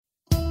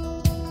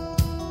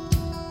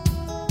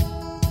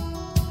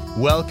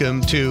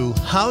Welcome to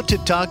How to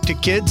Talk to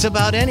Kids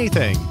About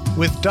Anything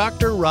with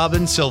Dr.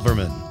 Robin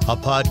Silverman, a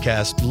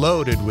podcast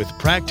loaded with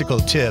practical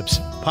tips,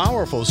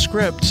 powerful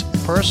scripts,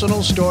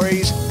 personal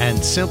stories, and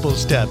simple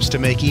steps to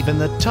make even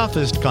the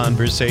toughest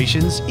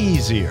conversations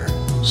easier.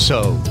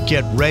 So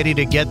get ready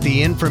to get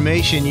the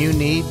information you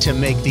need to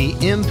make the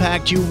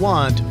impact you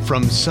want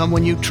from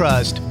someone you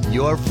trust,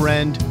 your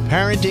friend,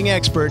 parenting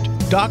expert,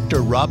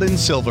 Dr. Robin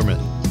Silverman.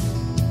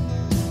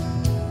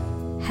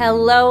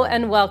 Hello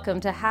and welcome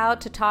to How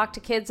to Talk to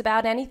Kids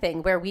About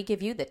Anything, where we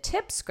give you the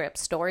tips,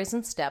 scripts, stories,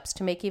 and steps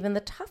to make even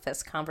the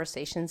toughest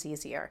conversations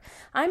easier.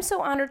 I'm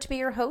so honored to be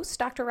your host,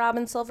 Dr.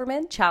 Robin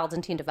Silverman, child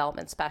and teen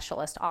development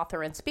specialist,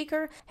 author, and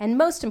speaker, and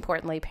most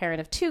importantly,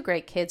 parent of two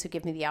great kids who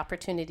give me the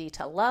opportunity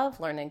to love,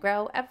 learn, and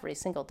grow every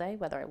single day,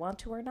 whether I want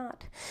to or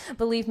not.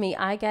 Believe me,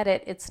 I get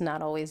it. It's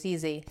not always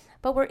easy,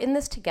 but we're in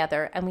this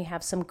together, and we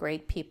have some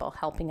great people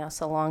helping us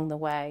along the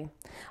way.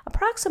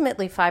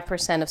 Approximately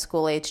 5% of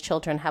school-age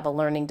children have a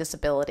learning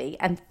disability,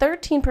 and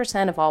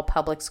 13% of all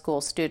public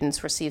school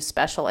students receive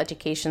special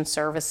education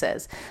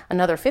services.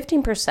 Another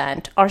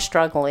 15% are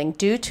struggling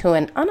due to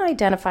an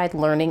unidentified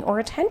learning or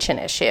attention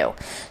issue.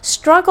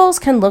 Struggles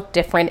can look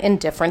different in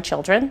different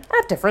children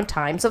at different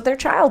times of their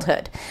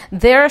childhood.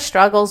 Their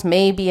struggles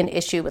may be an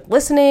issue with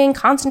listening,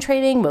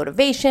 concentrating,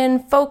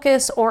 motivation,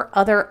 focus, or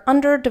other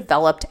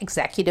underdeveloped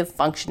executive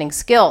functioning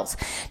skills.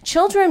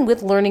 Children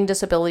with learning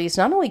disabilities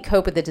not only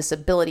cope with the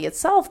disability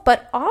itself,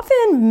 but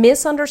often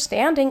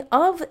misunderstanding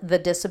of the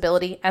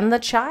disability and the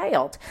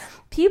child.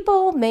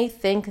 People may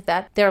think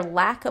that their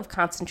lack of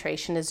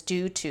concentration is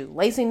due to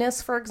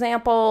laziness, for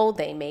example.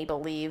 They may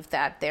believe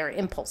that their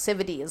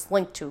impulsivity is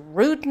linked to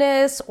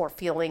rudeness or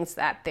feelings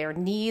that their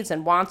needs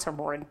and wants are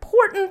more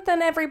important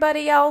than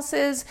everybody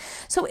else's.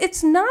 So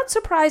it's not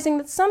surprising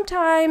that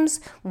sometimes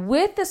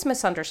with this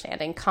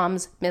misunderstanding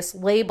comes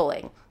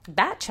mislabeling.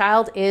 That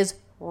child is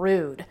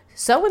rude.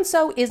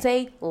 So-and-so is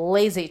a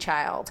lazy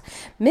child.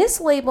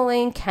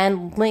 Mislabeling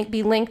can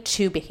be linked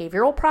to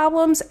behavioral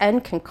problems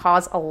and can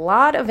cause a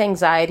lot of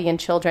anxiety in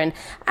children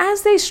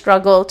as they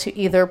struggle to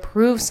either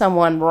prove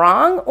someone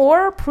wrong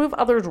or prove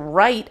others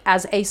right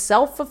as a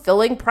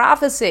self-fulfilling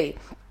prophecy.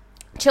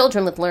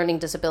 Children with learning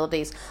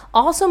disabilities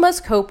also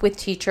must cope with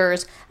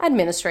teachers,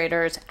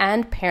 administrators,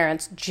 and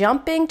parents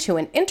jumping to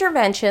an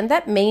intervention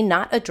that may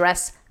not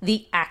address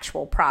the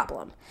actual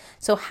problem.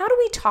 So how do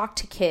we talk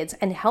to kids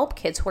and help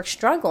kids who are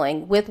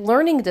struggling with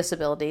learning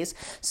disabilities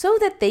so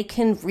that they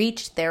can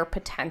reach their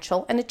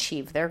potential and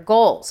achieve their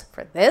goals?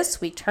 For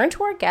this, we turn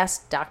to our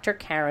guest, Dr.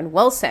 Karen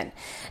Wilson.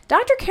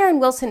 Dr. Karen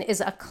Wilson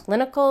is a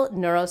clinical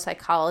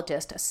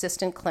neuropsychologist,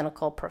 assistant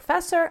clinical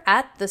professor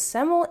at the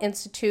Semel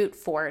Institute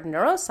for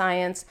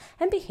Neuroscience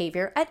and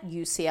Behavior at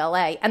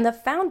UCLA, and the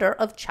founder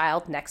of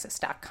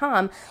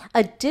ChildNexus.com,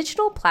 a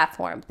digital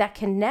platform that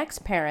connects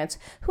parents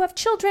who have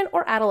children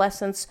or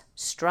adolescents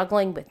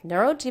struggling with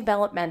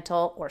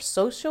neurodevelopmental or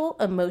social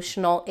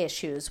emotional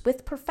issues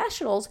with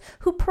professionals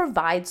who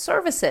provide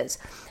services.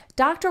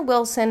 Dr.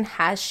 Wilson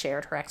has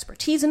shared her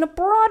expertise in a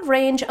broad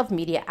range of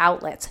media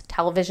outlets: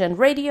 television,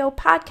 radio,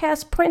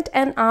 podcast, print,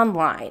 and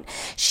online.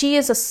 She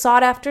is a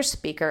sought-after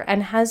speaker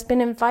and has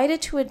been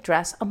invited to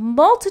address a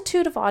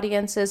multitude of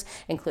audiences,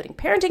 including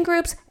parenting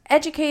groups,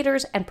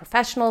 educators, and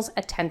professionals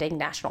attending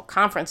national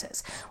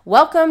conferences.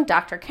 Welcome,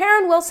 Dr.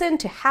 Karen Wilson,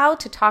 to How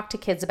to Talk to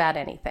Kids About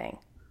Anything.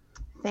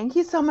 Thank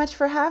you so much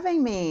for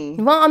having me.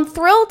 Well, I'm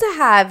thrilled to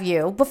have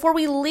you. Before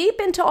we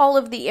leap into all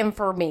of the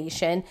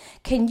information,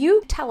 can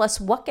you tell us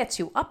what gets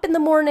you up in the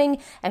morning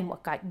and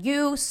what got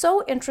you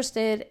so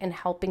interested in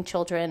helping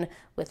children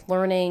with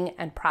learning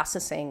and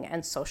processing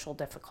and social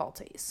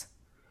difficulties?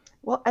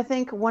 Well, I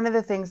think one of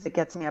the things that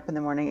gets me up in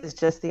the morning is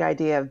just the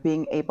idea of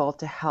being able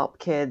to help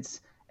kids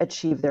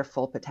achieve their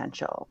full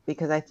potential.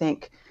 Because I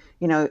think,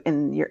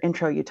 in your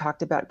intro, you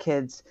talked about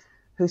kids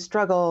who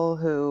struggle,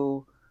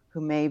 who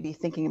may be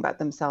thinking about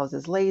themselves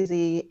as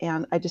lazy.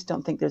 And I just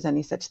don't think there's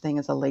any such thing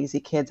as a lazy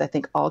kids. I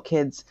think all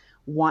kids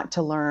want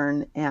to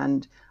learn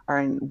and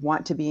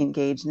want to be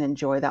engaged and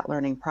enjoy that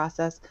learning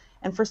process.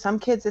 And for some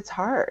kids, it's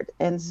hard.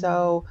 And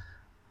so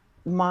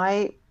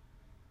my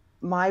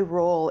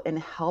role in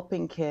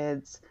helping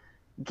kids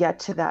get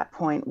to that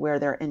point where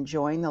they're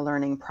enjoying the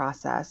learning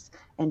process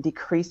and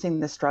decreasing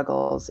the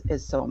struggles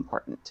is so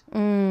important.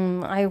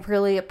 I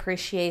really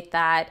appreciate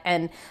that.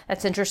 And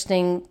that's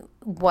interesting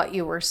what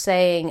you were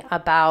saying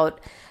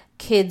about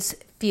kids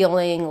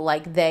feeling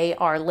like they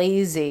are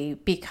lazy,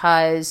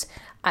 because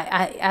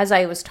as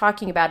I was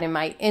talking about in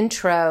my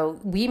intro,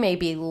 we may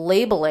be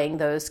labeling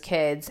those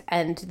kids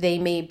and they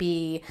may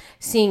be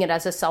seeing it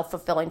as a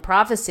self-fulfilling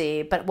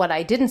prophecy. But what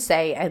I didn't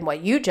say, and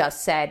what you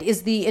just said,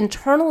 is the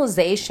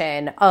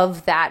internalization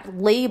of that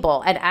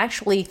label and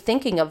actually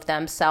thinking of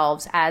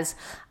themselves as,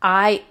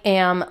 I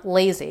am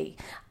lazy,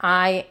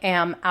 I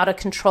am out of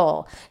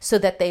control, so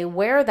that they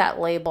wear that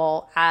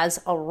label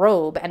as a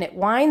robe and it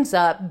winds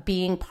up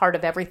being part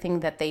of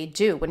everything that they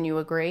do. Wouldn't you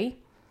agree?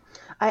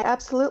 I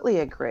absolutely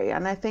agree.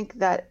 And I think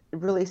that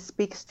really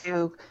speaks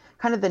to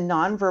kind of the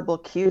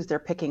nonverbal cues they're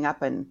picking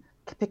up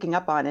picking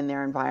up on in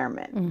their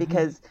environment,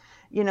 because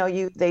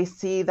they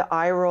see the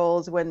eye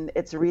rolls when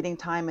it's reading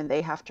time and they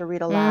have to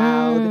read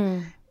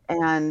aloud.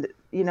 And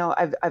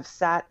I've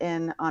sat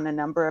in on a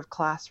number of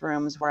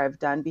classrooms where I've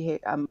done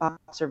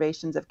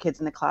observations of kids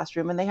in the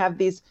classroom, and they have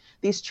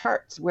these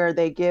charts where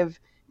they give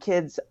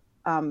kids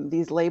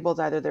these labels,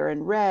 either they're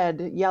in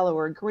red, yellow,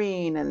 or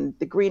green, and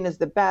the green is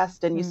the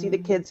best. And you see the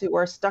kids who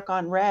are stuck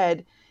on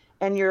red,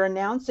 and you're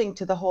announcing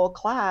to the whole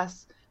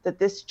class that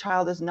this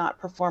child is not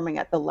performing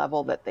at the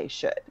level that they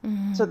should.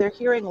 So they're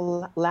hearing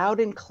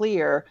loud and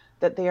clear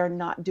that they are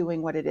not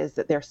doing what it is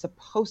that they're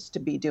supposed to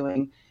be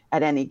doing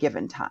at any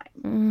given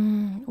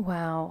time.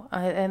 Wow.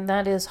 And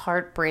that is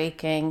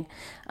heartbreaking.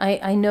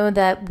 I know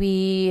that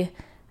we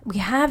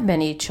have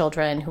many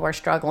children who are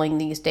struggling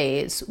these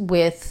days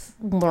with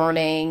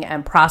learning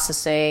and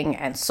processing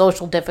and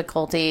social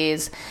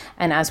difficulties.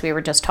 And as we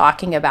were just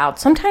talking about,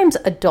 sometimes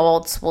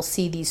adults will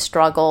see these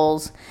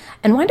struggles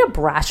and wind up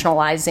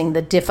rationalizing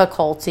the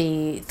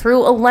difficulty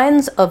through a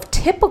lens of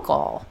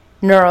typical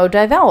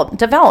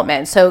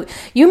neurodevelopment. So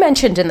you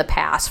mentioned in the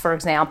past, for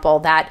example,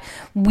 that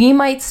we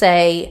might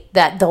say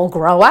that they'll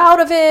grow out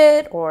of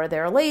it, or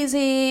they're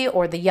lazy,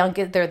 or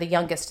they're the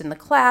youngest in the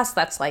class.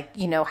 That's like,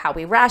 how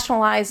we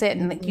rationalize it.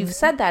 And you've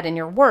said that in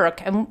your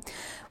work. And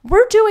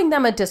we're doing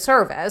them a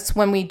disservice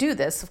when we do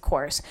this, of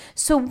course.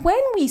 So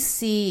when we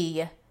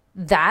see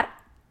that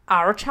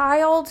our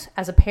child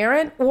as a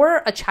parent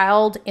or a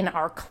child in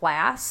our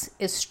class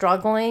is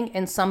struggling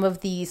in some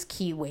of these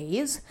key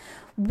ways,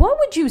 what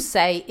would you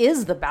say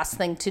is the best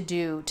thing to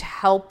do to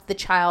help the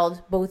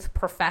child both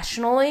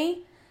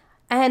professionally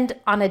and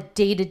on a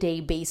day-to-day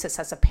basis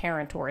as a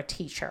parent or a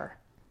teacher?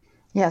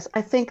 Yes,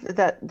 I think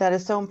that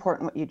is so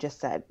important what you just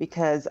said,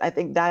 because I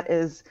think that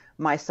is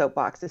my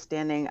soapbox, is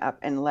standing up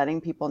and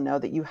letting people know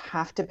that you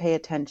have to pay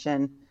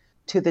attention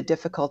to the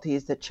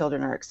difficulties that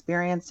children are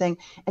experiencing,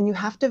 and you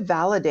have to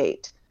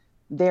validate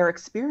their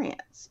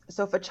experience.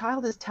 So if a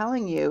child is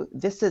telling you,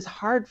 this is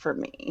hard for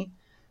me,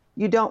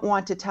 you don't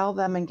want to tell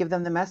them and give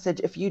them the message,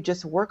 if you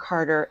just work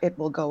harder, it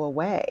will go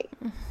away.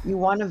 You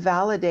want to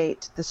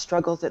validate the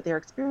struggles that they're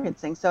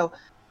experiencing. So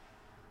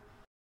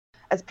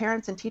as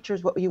parents and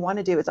teachers, what you want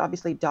to do is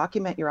obviously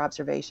document your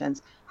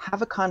observations,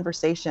 have a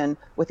conversation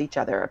with each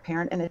other, a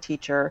parent and a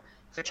teacher.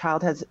 If a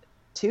child has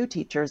two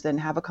teachers, then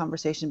have a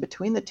conversation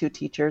between the two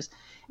teachers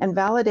and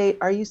validate,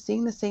 are you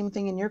seeing the same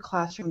thing in your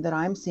classroom that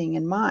I'm seeing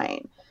in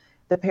mine?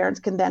 The parents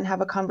can then have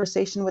a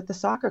conversation with the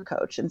soccer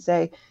coach and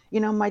say,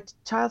 my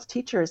child's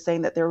teacher is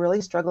saying that they're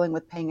really struggling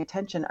with paying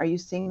attention. Are you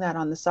seeing that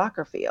on the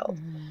soccer field?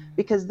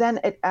 Because then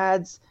it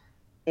adds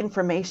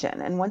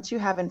information. And once you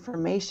have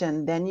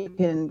information, then you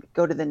can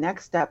go to the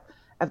next step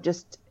of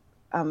just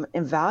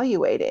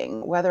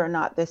evaluating whether or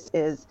not this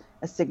is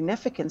a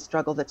significant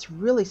struggle that's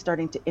really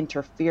starting to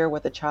interfere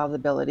with the child's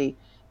ability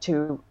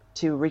to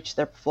reach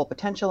their full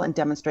potential and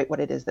demonstrate what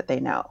it is that they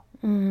know.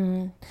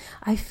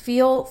 I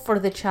feel for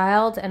the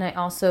child, and I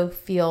also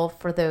feel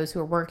for those who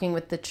are working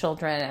with the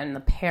children and the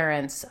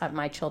parents.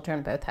 My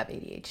children both have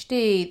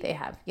ADHD. They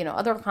have,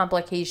 other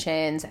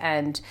complications,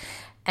 and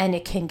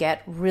it can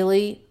get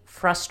really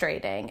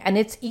frustrating. And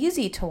it's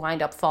easy to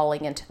wind up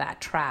falling into that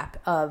trap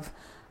of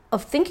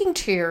thinking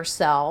to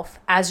yourself,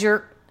 as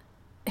you're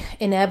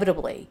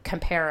inevitably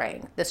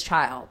comparing this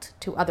child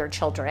to other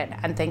children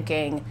and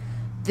thinking,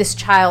 this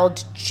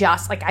child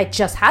I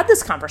just had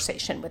this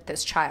conversation with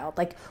this child.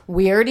 Like,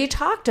 we already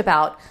talked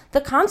about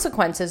the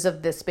consequences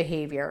of this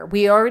behavior.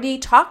 We already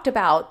talked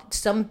about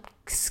some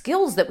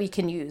skills that we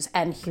can use.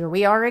 And here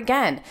we are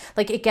again.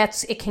 Like, it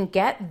can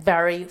get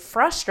very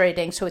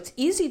frustrating. So it's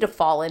easy to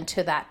fall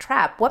into that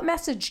trap. What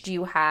message do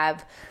you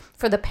have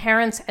for the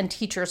parents and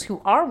teachers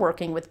who are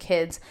working with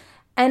kids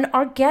and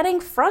are getting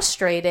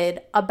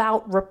frustrated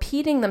about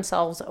repeating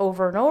themselves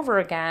over and over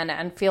again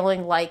and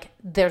feeling like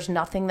there's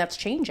nothing that's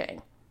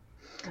changing?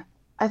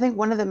 I think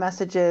one of the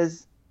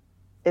messages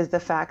is the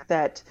fact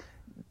that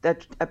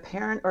a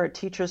parent or a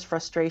teacher's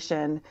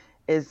frustration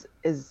is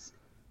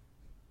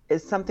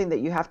something that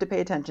you have to pay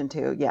attention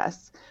to,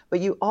 yes, but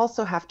you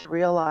also have to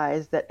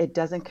realize that it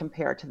doesn't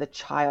compare to the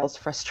child's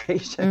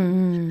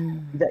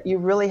frustration, that you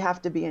really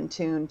have to be in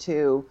tune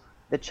to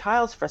the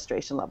child's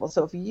frustration level.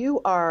 So if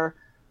you are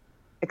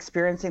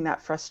experiencing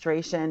that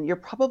frustration, you're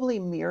probably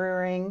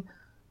mirroring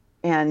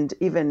and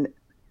even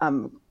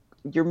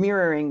you're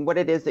mirroring what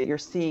it is that you're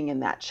seeing in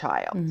that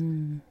child.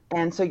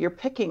 And so you're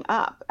picking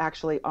up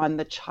actually on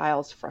the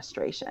child's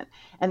frustration.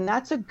 And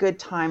that's a good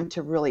time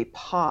to really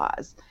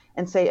pause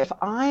and say, if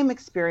I'm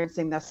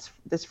experiencing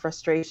this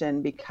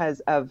frustration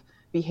because of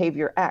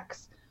behavior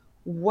X,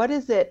 what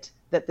is it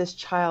that this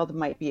child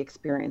might be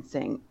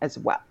experiencing as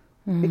well?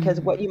 Because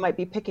what you might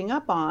be picking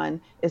up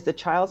on is the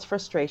child's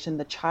frustration,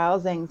 the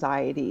child's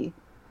anxiety,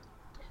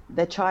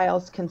 the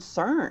child's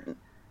concern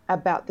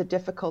about the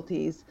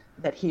difficulties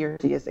that he or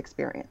she is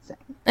experiencing.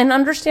 And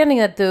understanding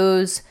that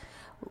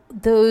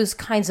those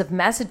kinds of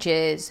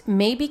messages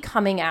may be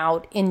coming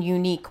out in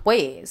unique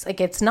ways.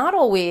 Like, it's not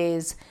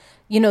always,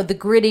 the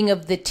gritting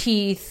of the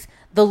teeth,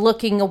 the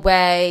looking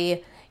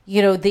away,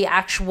 the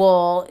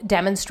actual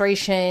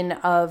demonstration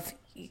of,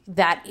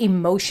 that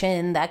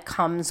emotion that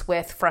comes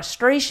with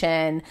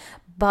frustration,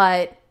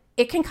 but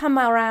it can come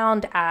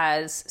around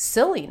as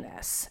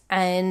silliness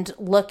and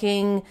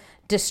looking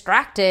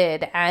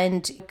distracted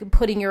and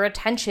putting your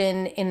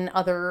attention in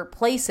other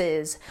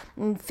places,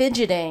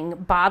 fidgeting,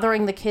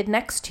 bothering the kid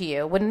next to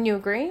you. Wouldn't you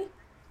agree?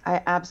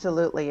 I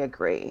absolutely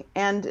agree.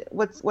 And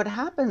what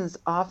happens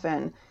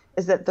often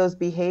is that those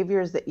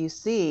behaviors that you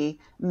see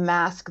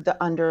mask the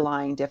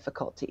underlying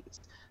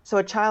difficulties. So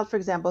a child, for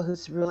example,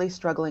 who's really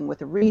struggling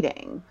with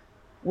reading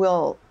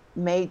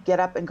may get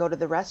up and go to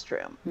the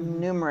restroom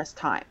numerous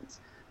times,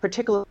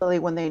 particularly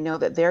when they know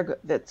that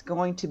that's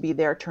going to be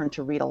their turn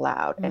to read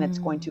aloud and it's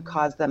going to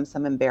cause them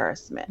some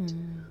embarrassment.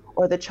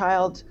 Or the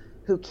child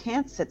who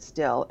can't sit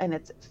still and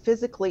it's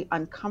physically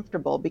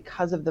uncomfortable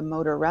because of the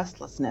motor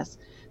restlessness,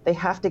 they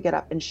have to get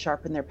up and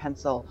sharpen their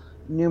pencil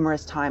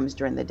numerous times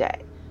during the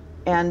day.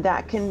 And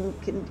that can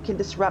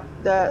disrupt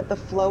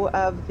the flow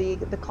of the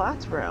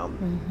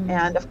classroom.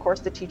 And of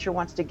course, the teacher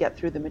wants to get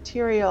through the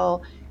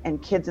material,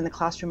 and kids in the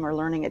classroom are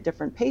learning at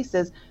different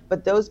paces,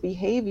 but those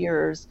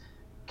behaviors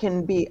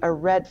can be a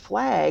red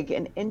flag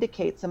and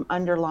indicate some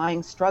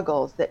underlying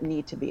struggles that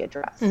need to be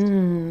addressed.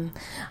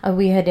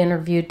 We had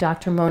interviewed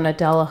Dr. Mona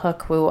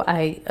Delahooke, who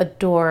I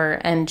adore,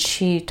 and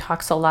she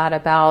talks a lot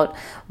about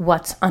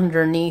what's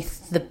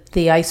underneath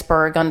the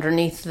iceberg,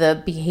 underneath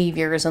the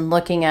behaviors, and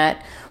looking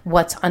at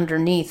what's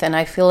underneath. And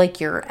I feel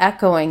like you're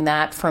echoing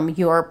that from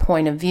your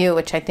point of view,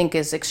 which I think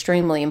is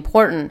extremely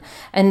important.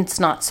 And it's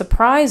not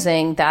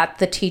surprising that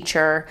the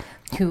teacher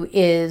who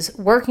is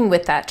working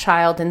with that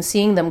child and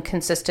seeing them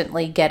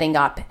consistently getting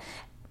up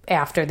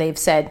after they've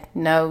said,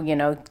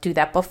 no, do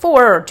that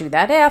before or do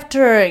that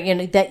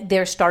after, that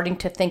they're starting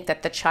to think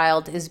that the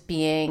child is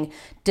being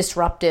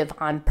disruptive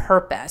on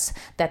purpose,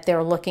 that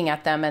they're looking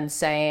at them and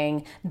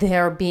saying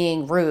they're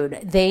being rude.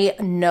 They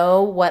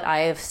know what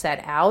I have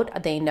set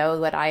out. They know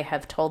what I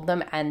have told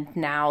them. And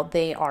now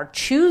they are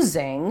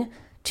choosing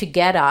to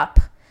get up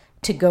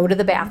to go to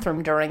the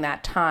bathroom during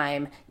that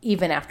time,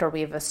 even after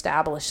we've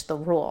established the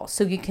rule.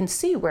 So you can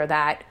see where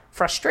that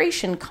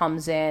frustration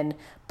comes in,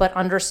 but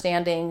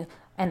understanding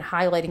and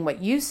highlighting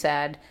what you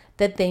said,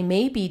 that they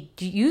may be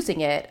using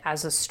it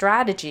as a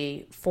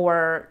strategy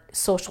for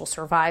social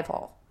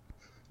survival.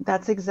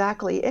 That's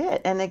exactly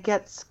it. And it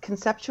gets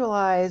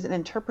conceptualized and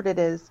interpreted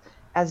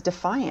as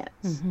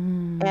defiance.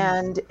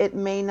 And it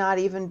may not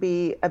even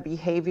be a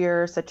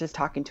behavior such as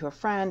talking to a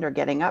friend or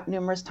getting up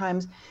numerous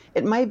times.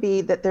 It might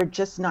be that they're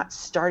just not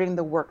starting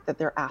the work that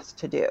they're asked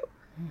to do.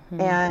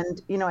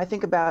 And, I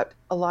think about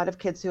a lot of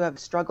kids who have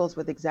struggles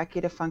with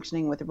executive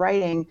functioning with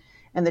writing,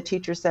 and the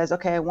teacher says,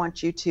 okay, I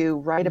want you to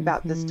write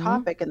about this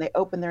topic, and they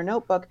open their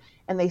notebook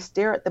and they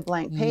stare at the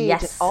blank page.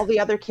 Yes. And all the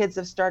other kids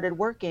have started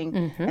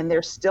working and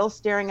they're still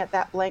staring at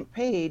that blank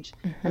page.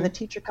 And the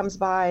teacher comes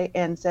by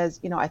and says,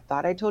 I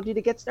thought I told you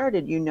to get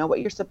started. You know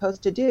what you're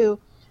supposed to do.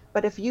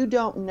 But if you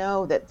don't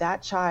know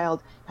that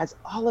child has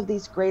all of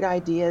these great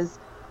ideas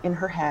in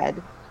her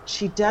head,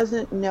 she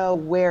doesn't know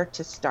where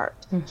to start.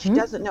 She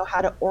doesn't know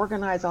how to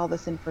organize all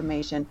this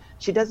information.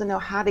 She doesn't know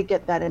how to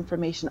get that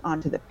information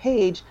onto the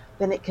page.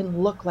 Then it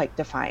can look like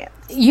defiance.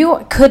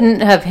 You couldn't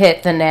have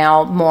hit the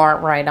nail more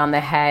right on the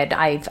head.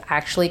 I've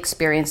actually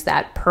experienced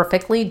that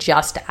perfectly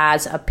just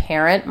as a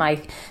parent.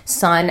 My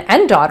son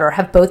and daughter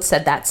have both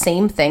said that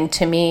same thing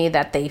to me,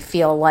 that they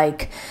feel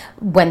like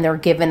when they're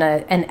given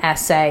an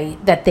essay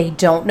that they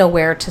don't know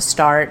where to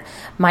start.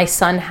 My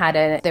son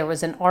there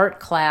was an art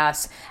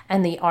class,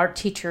 and the art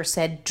teacher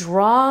said,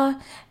 draw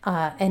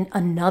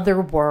another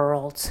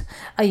world.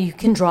 You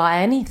can draw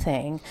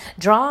anything.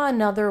 Draw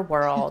another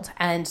world.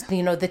 And,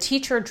 the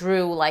teacher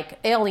drew like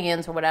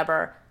aliens or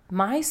whatever.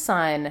 My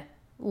son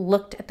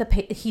looked at the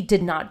paper. He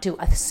did not do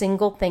a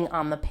single thing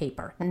on the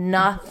paper.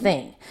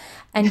 Nothing.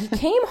 And he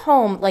came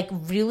home like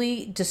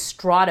really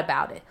distraught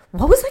about it.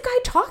 What was that guy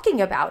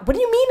talking about? What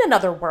do you mean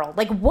another world?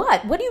 Like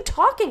what? What are you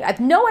talking? I have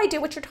no idea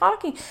what you're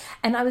talking.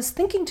 And I was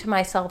thinking to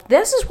myself,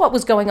 this is what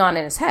was going on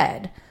in his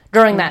head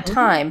during that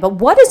time. But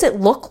what does it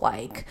look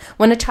like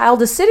when a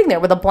child is sitting there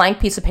with a blank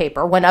piece of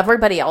paper when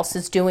everybody else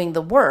is doing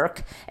the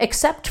work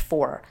except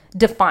for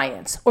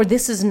defiance, or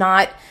this is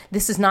not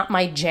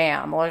my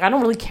jam, or I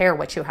don't really care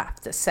what you have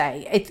to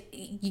say. It's,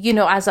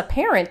 as a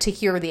parent, to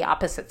hear the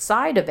opposite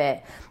side of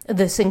it,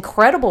 this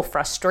incredible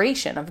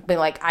frustration of being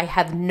like, I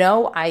have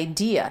no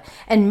idea.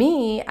 And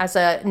me as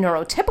a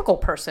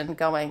neurotypical person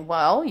going,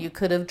 well, you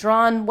could have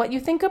drawn what you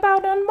think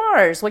about on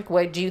Mars. Like,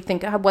 what do you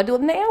think, what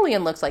an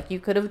alien looks like?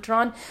 You could have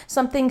drawn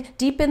something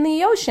deep in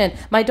the ocean.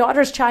 My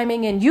daughter's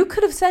chiming in. You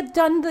could have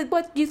done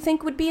what you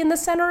think would be in the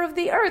center of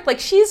the earth. Like,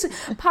 she's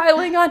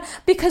piling on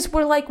because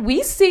we're like,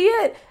 we see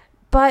it.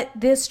 But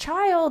this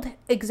child,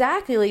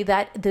 exactly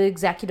that the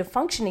executive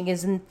functioning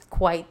isn't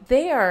quite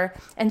there.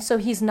 And so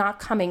he's not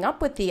coming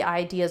up with the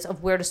ideas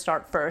of where to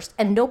start first.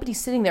 And nobody's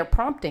sitting there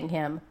prompting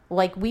him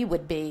like we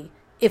would be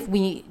if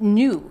we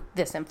knew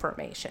this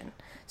information.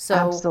 So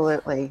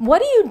absolutely.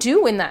 What do you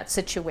do in that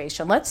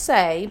situation? Let's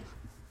say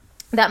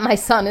that my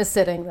son is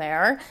sitting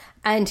there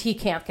and he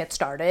can't get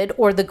started,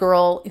 or the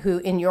girl who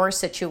in your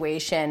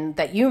situation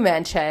that you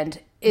mentioned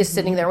is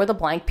sitting there with a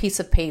blank piece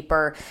of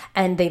paper,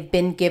 and they've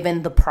been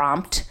given the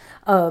prompt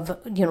of,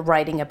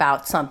 writing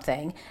about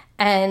something,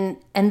 and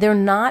they're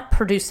not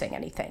producing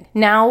anything.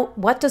 Now,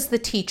 what does the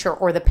teacher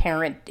or the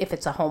parent, if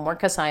it's a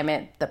homework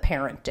assignment, the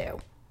parent do?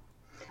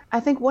 I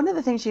think one of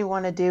the things you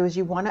want to do is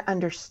you want to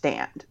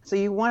understand. So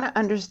you want to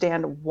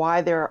understand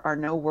why there are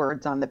no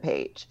words on the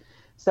page.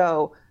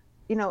 So,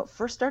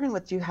 first starting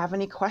with, do you have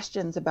any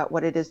questions about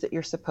what it is that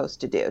you're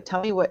supposed to do?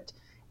 Tell me what,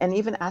 and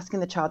even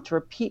asking the child to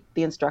repeat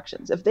the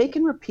instructions. If they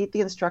can repeat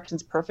the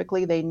instructions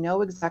perfectly, they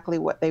know exactly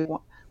what they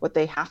want, what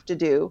they have to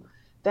do,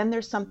 then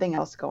there's something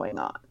else going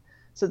on.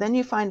 So then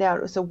you find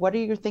out, so what are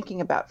you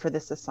thinking about for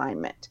this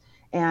assignment?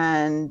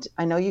 And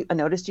I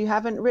noticed you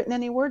haven't written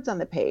any words on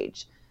the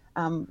page.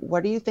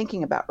 What are you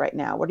thinking about right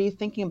now? What are you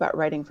thinking about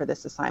writing for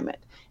this assignment?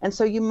 And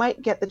so you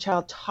might get the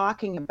child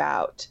talking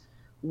about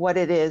what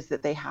it is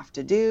that they have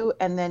to do,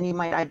 and then you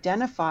might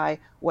identify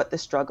what the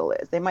struggle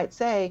is. They might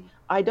say,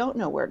 I don't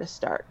know where to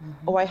start.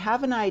 Oh, I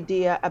have an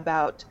idea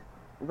about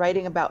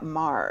writing about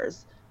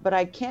Mars, but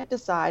I can't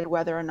decide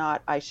whether or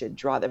not I should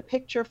draw the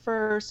picture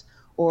first,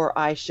 or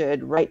I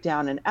should write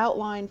down an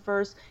outline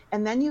first,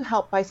 and then you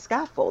help by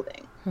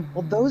scaffolding.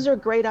 Well, those are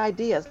great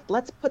ideas.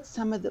 Let's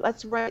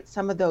write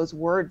some of those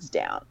words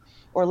down,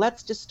 or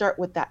let's just start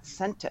with that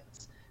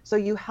sentence. So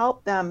you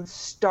help them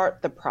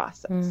start the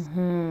process.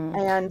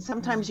 And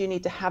sometimes you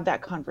need to have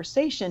that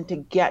conversation to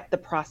get the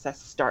process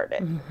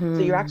started. So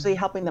you're actually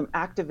helping them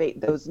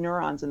activate those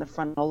neurons in the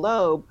frontal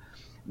lobe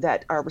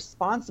that are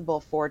responsible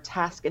for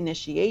task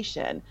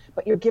initiation,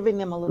 but you're giving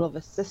them a little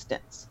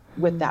assistance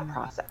with that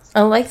process.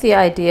 I like the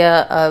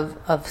idea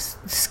of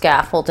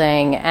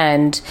scaffolding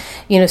and,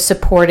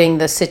 supporting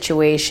the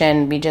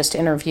situation. We just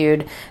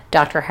interviewed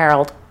Dr.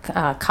 Harold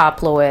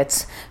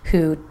Koplowitz,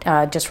 who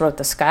just wrote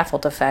The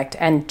Scaffold Effect,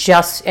 and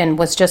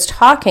was just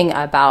talking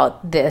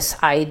about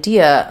this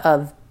idea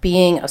of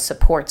being a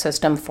support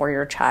system for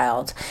your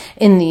child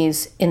in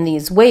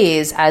these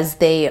ways as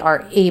they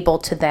are able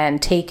to then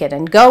take it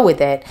and go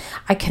with it.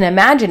 I can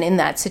imagine in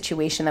that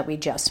situation that we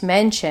just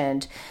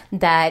mentioned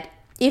that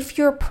if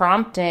you're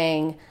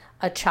prompting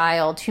a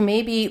child who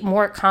may be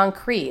more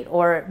concrete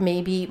or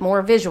maybe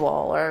more visual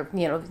or,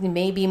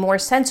 maybe more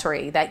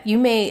sensory, that you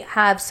may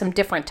have some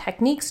different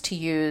techniques to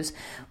use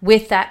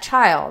with that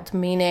child,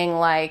 meaning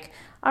like,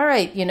 all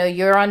right,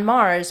 you're on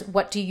Mars,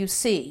 what do you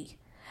see?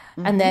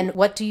 And then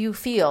what do you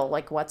feel?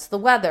 Like, what's the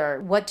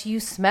weather? What do you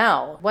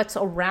smell? What's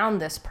around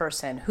this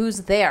person?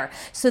 Who's there?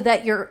 So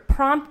that you're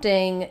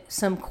prompting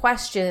some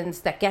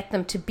questions that get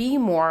them to be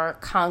more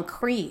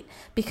concrete,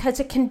 because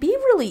it can be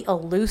really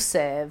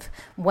elusive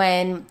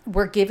when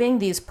we're giving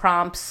these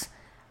prompts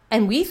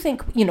and we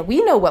think,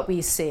 we know what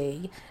we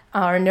see.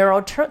 Our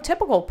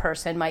neurotypical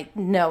person might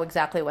know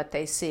exactly what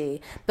they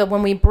see. But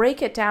when we break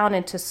it down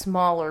into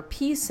smaller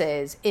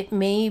pieces, it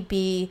may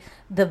be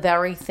the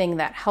very thing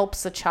that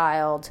helps the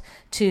child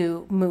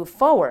to move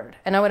forward.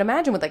 And I would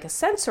imagine with like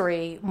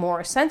a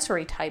more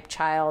sensory type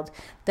child,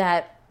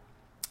 that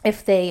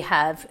if they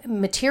have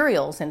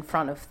materials in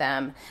front of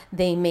them,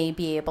 they may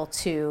be able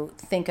to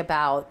think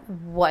about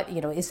what,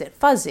 is it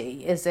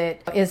fuzzy? Is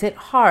it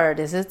hard?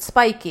 Is it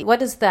spiky? What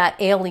does that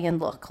alien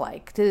look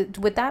like?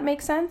 Would that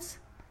make sense?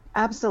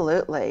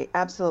 Absolutely.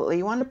 Absolutely.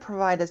 You want to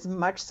provide as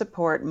much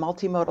support,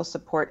 multimodal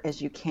support as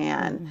you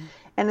can.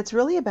 And it's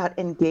really about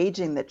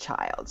engaging the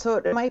child. So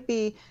it might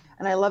be,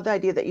 and I love the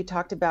idea that you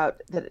talked about,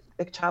 that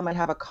the child might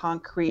have a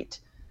concrete,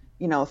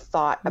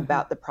 thought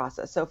about the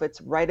process. So if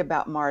it's write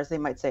about Mars, they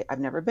might say, I've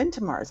never been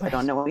to Mars. I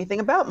don't know anything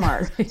about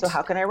Mars. So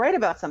how can I write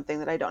about something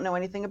that I don't know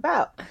anything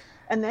about?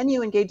 And then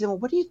you engage them. Well,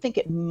 what do you think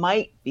it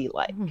might be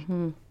like?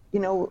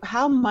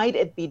 How might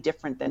it be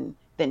different than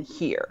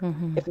here,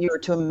 if you were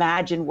to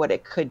imagine what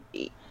it could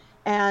be?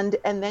 And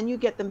then you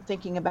get them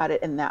thinking about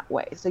it in that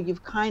way. So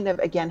you've kind of,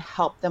 again,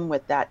 helped them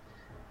with that,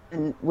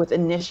 and with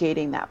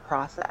initiating that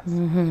process.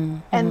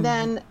 And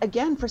then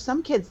again, for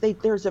some kids,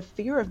 there's a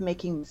fear of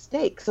making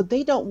mistakes. So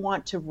they don't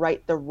want to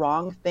write the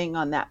wrong thing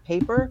on that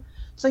paper.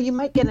 So you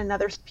might get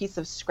another piece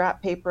of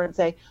scrap paper and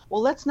say,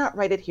 well, let's not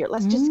write it here.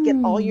 Let's just get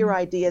all your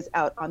ideas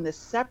out on this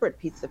separate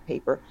piece of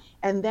paper.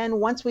 And then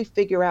once we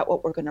figure out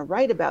what we're going to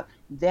write about,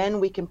 then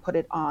we can put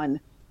it on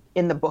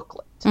in the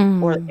booklet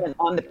or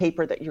on the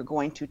paper that you're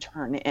going to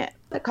turn in.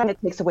 That kind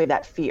of takes away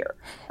that fear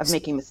of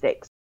making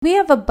mistakes. We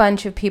have a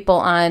bunch of people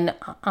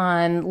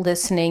on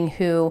listening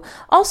who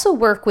also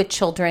work with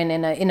children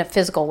in a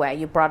physical way.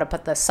 You brought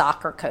up the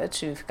soccer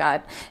coach. You've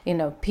got,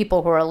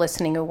 people who are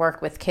listening who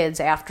work with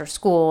kids after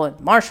school in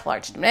martial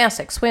arts,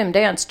 gymnastics, swim,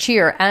 dance,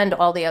 cheer, and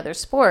all the other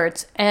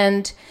sports.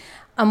 And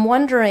I'm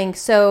wondering,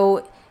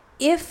 so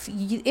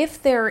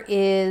if there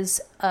is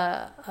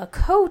a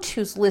coach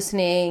who's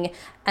listening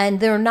and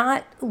they're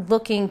not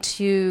looking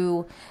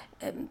to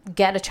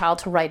get a child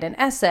to write an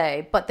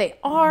essay, but they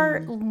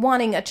are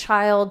wanting a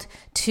child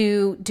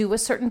to do a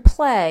certain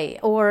play,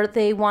 or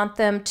they want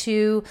them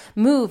to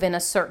move in a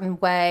certain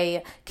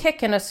way,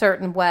 kick in a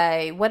certain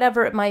way,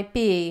 whatever it might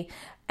be,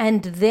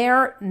 and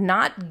they're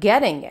not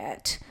getting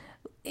it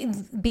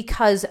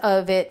because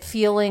of it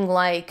feeling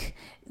like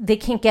they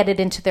can't get it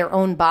into their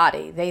own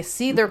body. They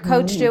see their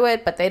coach do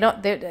it, but they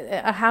don't,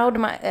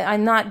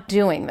 I'm not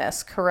doing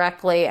this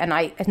correctly.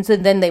 And so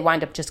then they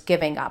wind up just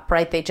giving up,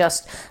 right? They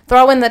just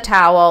throw in the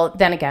towel.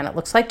 Then again, it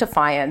looks like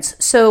defiance.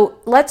 So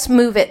let's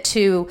move it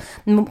to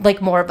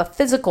like more of a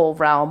physical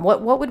realm.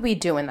 What would we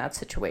do in that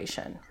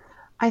situation?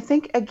 I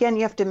think, again,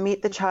 you have to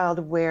meet the child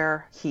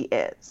where he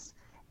is.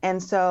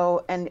 And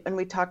so, and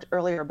we talked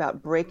earlier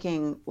about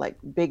breaking like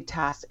big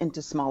tasks into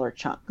smaller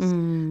chunks.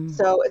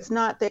 So it's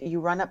not that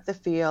you run up the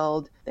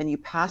field, then you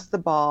pass the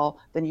ball,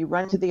 then you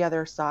run to the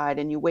other side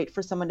and you wait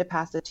for someone to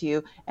pass it to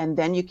you, and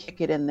then you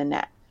kick it in the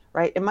net,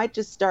 right? It might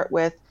just start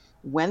with,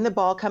 when the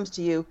ball comes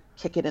to you,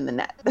 kick it in the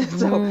net.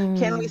 So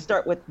can we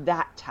start with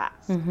that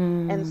task?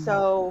 And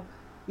so,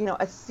 you know,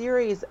 a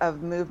series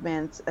of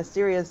movements,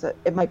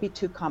 it might be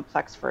too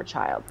complex for a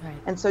child. Right.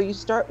 And so you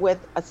start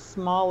with a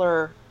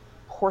smaller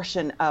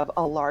portion of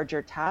a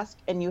larger task,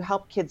 and you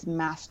help kids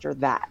master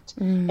that.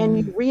 And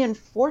you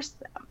reinforce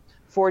them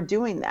for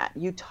doing that.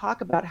 You talk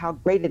about how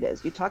great it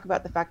is. You talk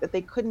about the fact that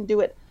they couldn't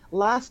do it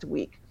last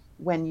week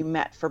when you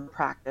met for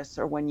practice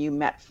or when you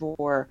met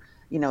for,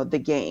 you know, the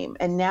game,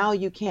 and now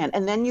you can.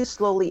 And then you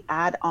slowly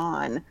add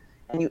on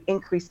and you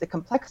increase the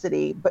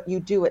complexity, but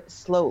you do it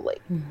slowly.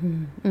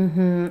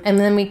 And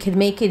then we could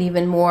make it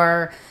even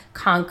more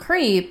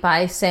concrete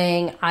by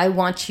saying, I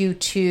want you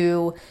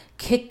to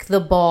kick the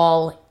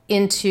ball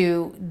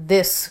into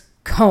this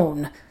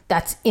cone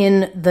that's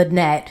in the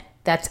net,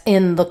 that's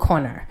in the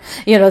corner.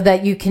 You know,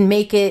 that you can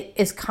make it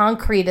as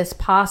concrete as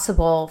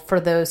possible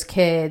for those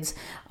kids.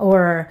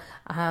 Or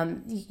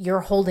you're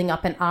holding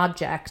up an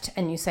object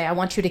and you say, I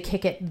want you to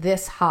kick it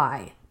this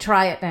high.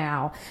 Try it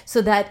now.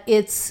 So that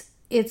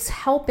it's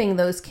helping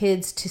those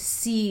kids to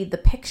see the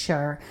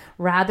picture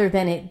rather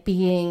than it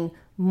being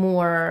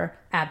more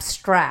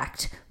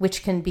abstract,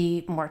 which can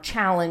be more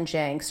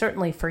challenging,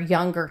 certainly for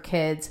younger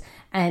kids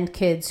and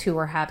kids who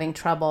are having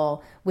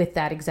trouble with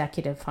that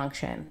executive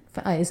function.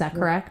 Is that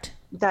correct?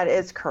 That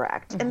is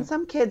correct. And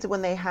some kids,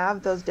 when they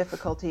have those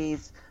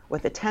difficulties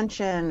with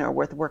attention or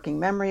with working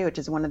memory, which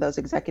is one of those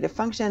executive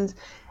functions,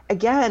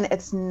 again,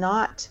 it's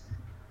not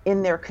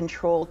in their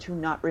control to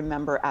not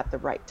remember at the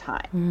right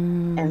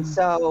time. And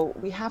so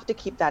we have to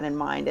keep that in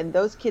mind. And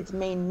those kids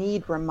may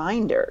need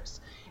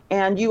reminders.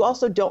 And you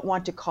also don't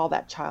want to call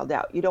that child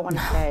out. You don't want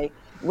to say,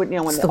 when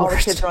all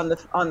the kids are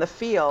on the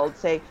field,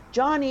 say,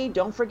 Johnny,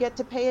 don't forget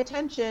to pay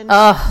attention.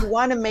 You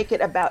want to make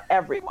it about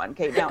everyone.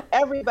 Okay, now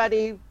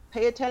everybody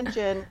pay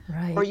attention.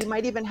 Right. Or you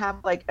might even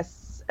have like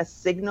a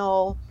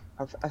signal,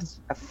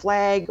 a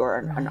flag or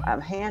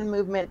a hand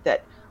movement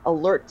that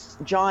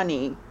alerts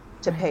Johnny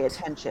to pay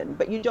attention.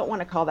 But you don't want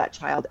to call that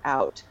child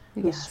out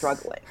who's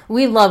struggling.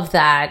 We love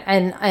that.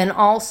 And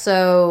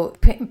also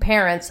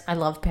parents, I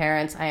love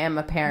parents. I am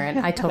a parent.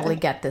 I totally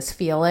get this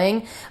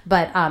feeling.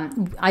 But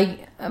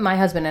my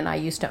husband and I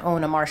used to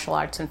own a martial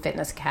arts and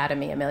fitness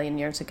academy a million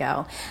years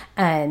ago.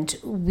 And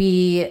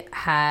we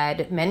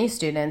had many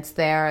students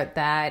there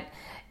that,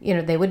 you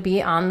know, they would be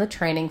on the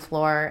training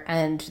floor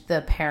and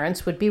the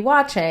parents would be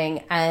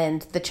watching,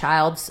 and the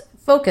child's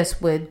focus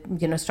would,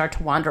 you know, start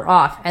to wander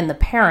off, and the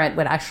parent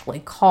would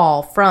actually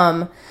call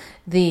from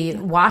the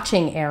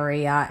watching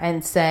area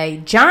and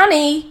say,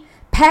 Johnny,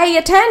 pay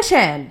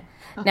attention.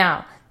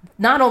 Now,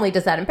 not only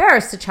does that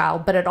embarrass the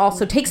child, but it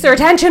also takes their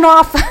attention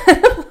off.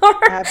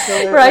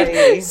 Absolutely.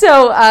 Right?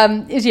 So,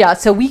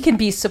 so we can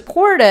be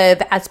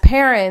supportive as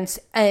parents,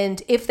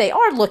 and if they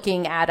are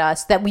looking at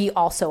us, that we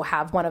also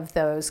have one of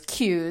those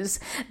cues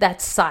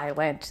that's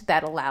silent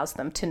that allows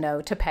them to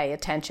know to pay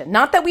attention.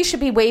 Not that we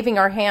should be waving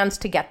our hands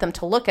to get them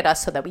to look at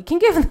us so that we can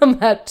give them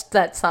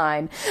that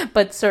sign,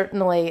 but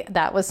certainly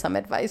that was some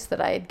advice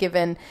that I had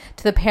given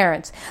to the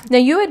parents. Now,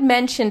 you had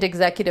mentioned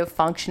executive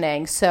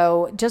functioning,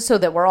 so just so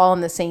that we're all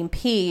on the same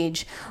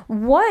page,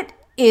 what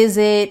is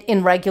it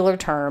in regular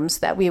terms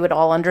that we would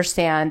all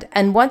understand,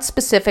 and what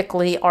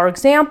specifically are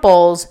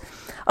examples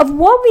of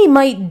what we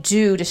might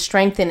do to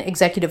strengthen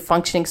executive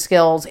functioning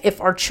skills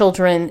if our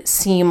children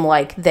seem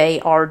like they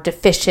are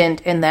deficient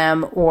in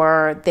them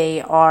or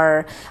they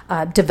are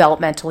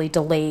developmentally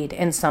delayed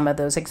in some of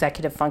those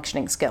executive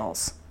functioning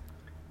skills?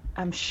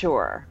 I'm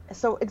sure.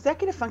 So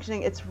executive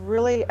functioning, it's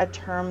really a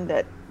term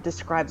that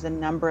describes a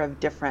number of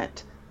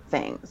different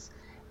things.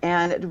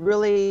 And it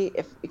really,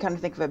 if you kind of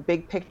think of a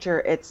big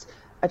picture, it's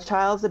a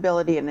child's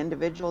ability, an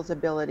individual's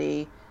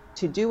ability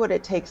to do what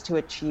it takes to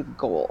achieve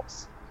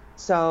goals.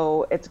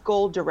 So it's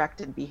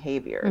goal-directed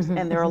behaviors.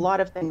 And there are a lot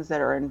of things that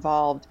are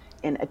involved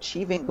in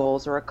achieving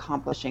goals or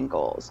accomplishing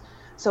goals.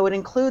 So it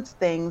includes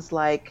things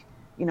like,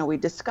 you know, we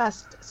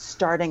discussed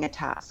starting a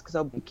task.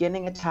 So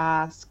beginning a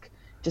task,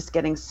 just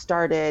getting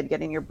started,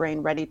 getting your brain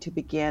ready to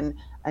begin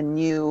a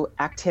new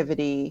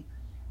activity.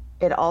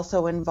 It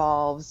also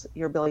involves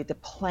your ability to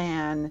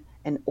plan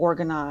and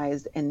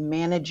organize and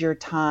manage your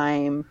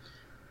time,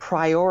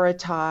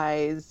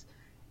 prioritize,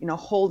 you know,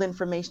 hold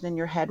information in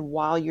your head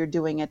while you're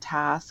doing a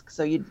task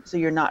so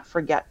you're not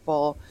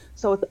forgetful.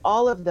 So it's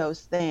all of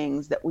those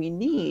things that we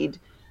need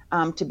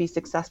to be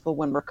successful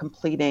when we're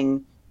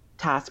completing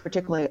tasks,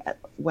 particularly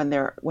when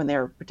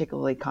they're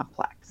particularly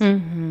complex.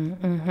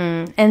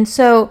 And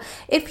so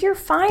if you're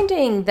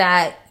finding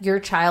that your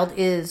child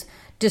is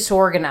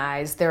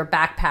disorganized, their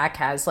backpack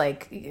has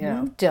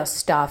just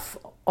stuff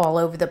all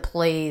over the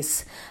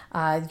place,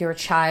 your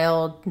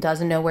child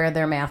doesn't know where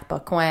their math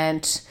book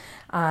went,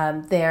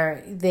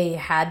 they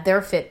had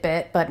their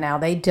Fitbit, but now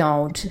they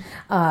don't,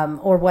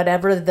 or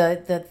whatever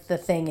the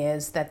thing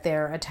is that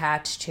they're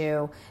attached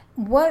to.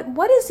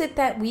 What is it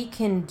that we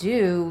can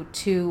do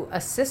to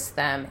assist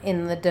them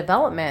in the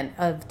development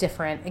of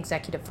different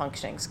executive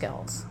functioning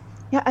skills?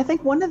 Yeah, I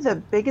think one of the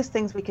biggest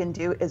things we can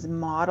do is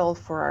model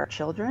for our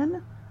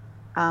children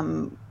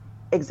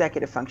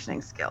executive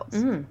functioning skills.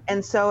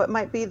 And so it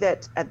might be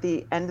that at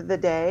the end of the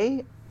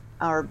day,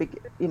 at the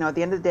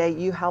end of the day,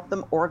 you help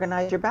them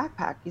organize your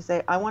backpack. You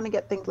say,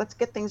 let's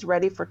get things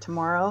ready for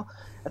tomorrow.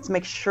 Let's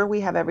make sure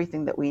we have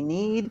everything that we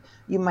need.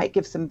 You might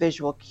give some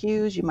visual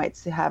cues. You might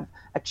have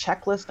a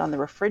checklist on the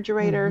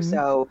refrigerator.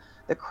 So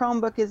the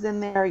Chromebook is in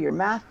there, your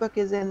math book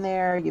is in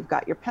there, you've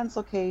got your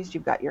pencil case,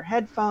 you've got your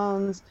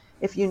headphones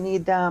if you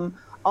need them,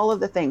 all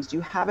of the things.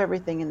 You have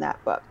everything in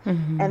that book.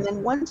 And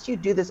then once you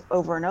do this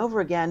over and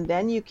over again,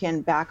 then you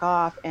can back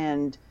off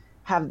and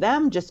have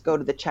them just go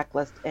to the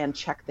checklist and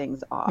check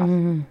things off.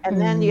 And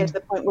then you get to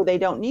the point where they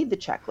don't need the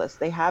checklist.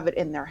 They have it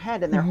in their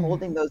head and they're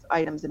holding those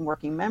items in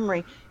working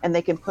memory, and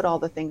they can put all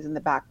the things in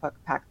the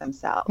backpack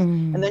themselves.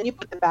 And then you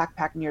put the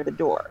backpack near the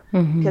door,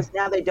 because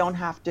now they don't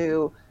have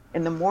to,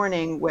 in the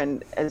morning,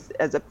 when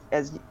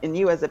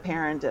you as a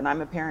parent, and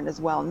I'm a parent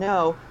as well,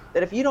 know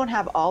that if you don't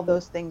have all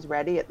those things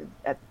ready at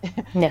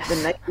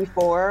the night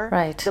before,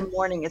 the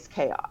morning is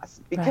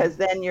chaos, because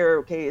then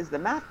is the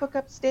math book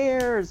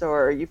upstairs,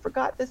 or you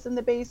forgot this in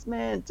the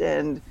basement,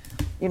 and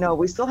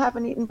we still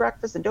haven't eaten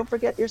breakfast, and don't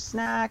forget your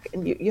snack.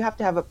 And you have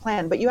to have a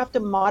plan, but you have to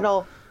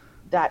model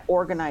that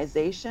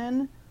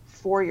organization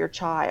for your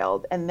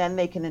child, and then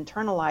they can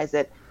internalize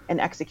it and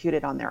execute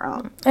it on their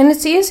own. And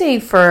it's easy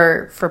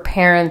for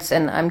parents,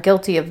 and I'm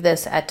guilty of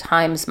this at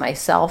times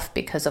myself,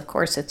 because of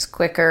course it's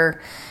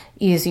quicker,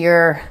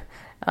 easier,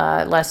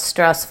 less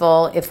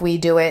stressful if we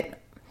do it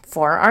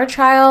for our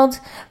child,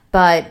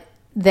 but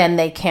then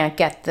they can't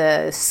get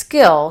the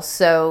skill.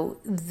 So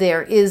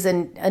there is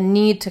a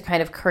need to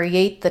kind of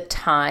create the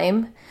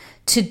time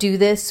to do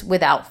this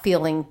without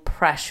feeling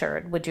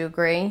pressured. Would you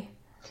agree?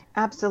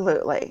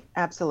 Absolutely.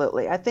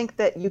 Absolutely. I think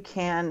that you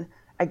can,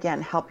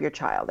 again, help your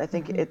child. I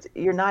think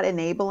you're not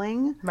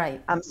enabling.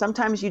 Right.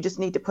 Sometimes you just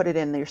need to put it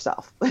in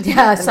yourself.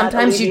 Yeah,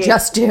 sometimes you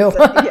just do.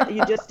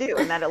 You just do,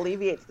 and that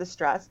alleviates the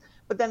stress.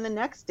 But then the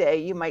next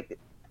day, you might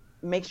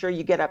make sure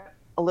you get up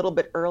a little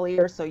bit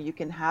earlier so you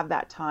can have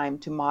that time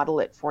to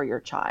model it for your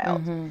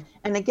child.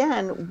 And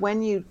again,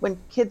 when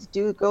kids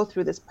do go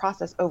through this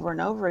process over and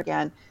over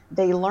again,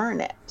 they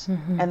learn it,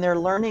 and they're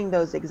learning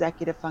those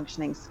executive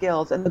functioning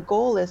skills. And the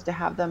goal is to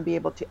have them be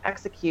able to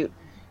execute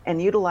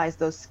and utilize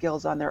those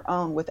skills on their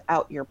own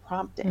without your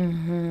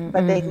prompting.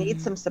 But they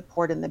need some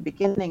support in the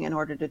beginning in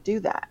order to do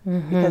that,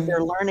 because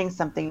they're learning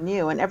something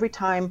new. And every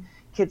time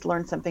kids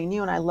learn something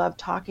new, and I love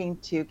talking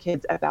to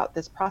kids about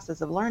this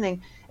process of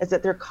learning, is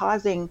that they're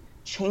causing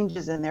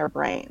changes in their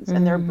brains,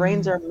 and their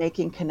brains are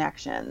making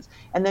connections.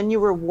 And then you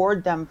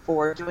reward them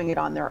for doing it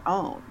on their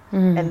own.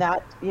 And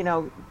that,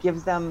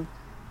 gives them,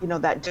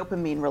 that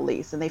dopamine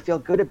release, and they feel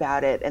good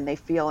about it, and they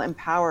feel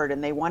empowered,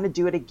 and they want to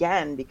do it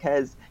again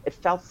because it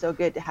felt so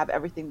good to have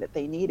everything that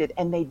they needed,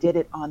 and they did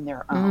it on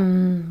their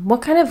own.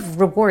 What kind of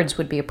rewards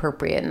would be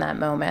appropriate in that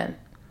moment?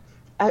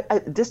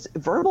 Just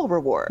verbal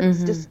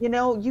rewards. Just,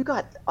 you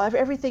got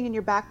everything in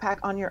your backpack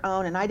on your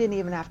own, and I didn't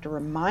even have to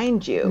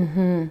remind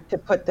you to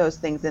put those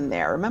things in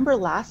there. Remember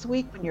last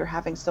week when you're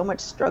having so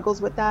much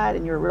struggles with that,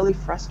 and you're really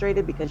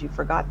frustrated because you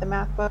forgot the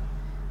math book?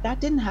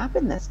 That didn't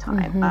happen this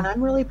time, and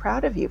I'm really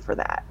proud of you for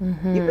that.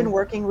 You've been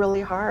working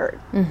really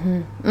hard.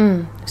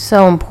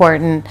 So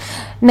important.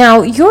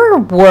 Now, your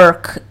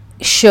work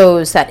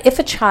shows that if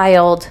a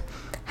child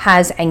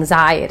has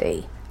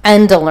anxiety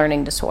and a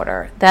learning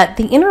disorder, that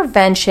the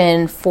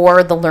intervention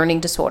for the learning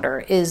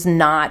disorder is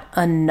not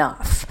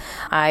enough.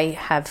 I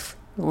have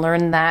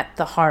learned that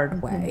the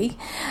hard way.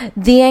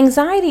 The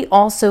anxiety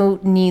also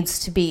needs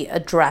to be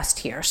addressed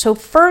here. So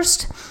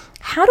first,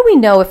 how do we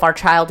know if our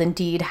child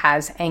indeed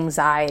has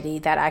anxiety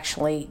that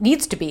actually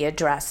needs to be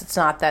addressed? It's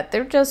not that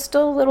they're just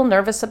a little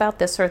nervous about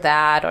this or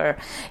that, or,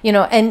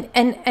 and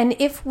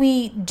if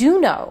we do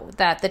know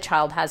that the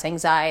child has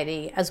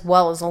anxiety as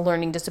well as a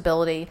learning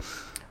disability,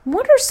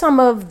 what are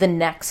some of the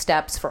next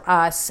steps for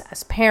us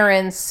as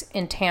parents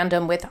in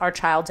tandem with our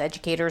child's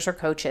educators or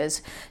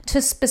coaches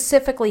to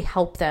specifically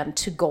help them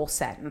to goal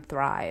set and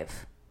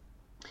thrive?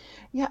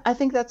 Yeah, I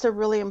think that's a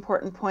really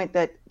important point,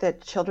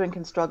 that children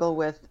can struggle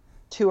with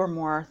two or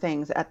more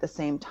things at the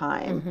same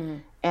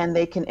time, and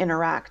they can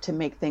interact to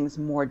make things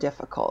more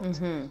difficult.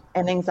 And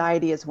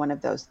anxiety is one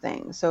of those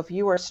things. So if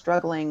you are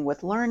struggling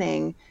with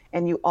learning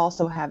and you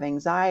also have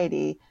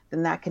anxiety,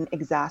 then that can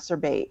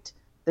exacerbate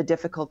the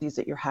difficulties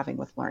that you're having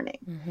with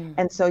learning.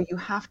 And so you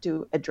have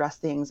to address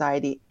the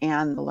anxiety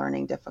and the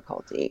learning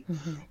difficulty.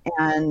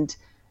 And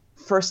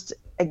first,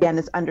 again,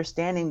 is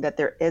understanding that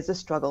there is a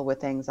struggle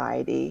with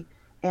anxiety.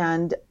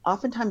 And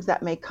oftentimes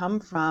that may come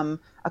from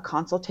a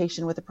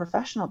consultation with a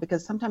professional,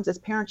 because sometimes as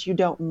parents, you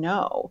don't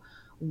know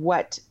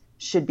what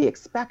should be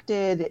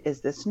expected.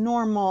 Is this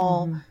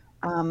normal?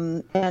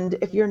 And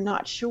if you're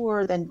not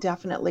sure, then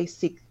definitely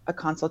seek a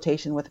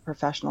consultation with a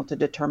professional to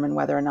determine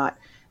whether or not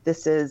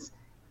this is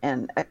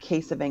a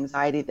case of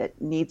anxiety that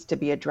needs to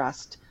be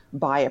addressed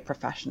by a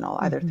professional,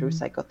 either through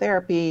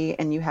psychotherapy.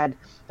 And you had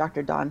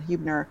Dr. Dawn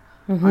Huebner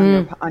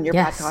on your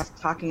Yes.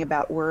 podcast talking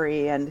about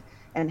worry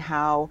and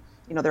how,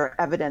 you know, there are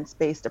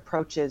evidence-based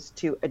approaches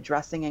to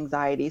addressing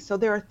anxiety. So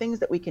there are things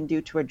that we can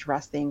do to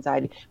address the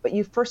anxiety, but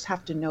you first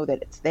have to know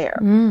that it's there,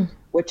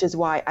 which is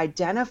why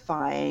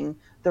identifying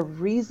the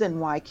reason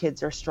why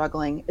kids are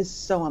struggling is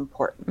so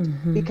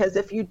important. Because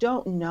if you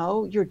don't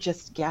know, you're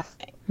just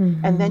guessing,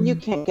 and then you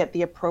can't get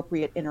the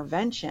appropriate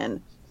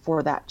intervention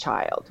for that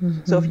child.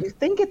 So if you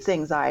think it's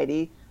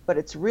anxiety, but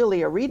it's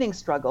really a reading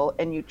struggle,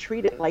 and you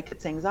treat it like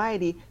it's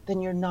anxiety,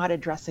 then you're not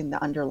addressing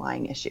the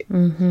underlying issue.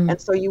 And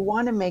so you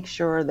want to make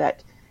sure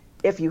that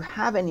if you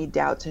have any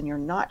doubts and you're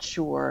not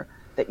sure,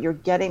 that you're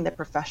getting the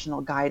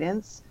professional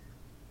guidance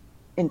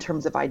in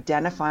terms of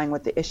identifying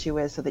what the issue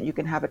is, so that you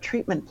can have a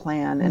treatment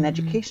plan, an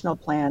educational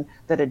plan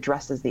that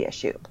addresses the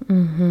issue.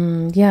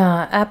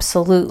 Yeah,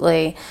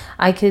 absolutely.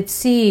 I could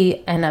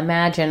see and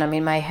imagine, I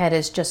mean, my head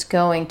is just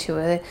going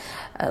to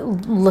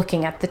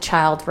looking at the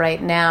child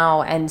right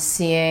now and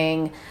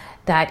seeing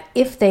that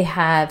if they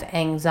have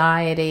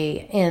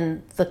anxiety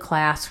in the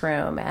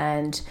classroom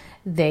and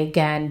they,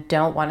 again,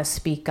 don't want to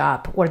speak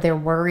up, or they're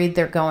worried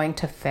they're going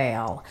to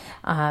fail,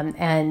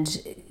 and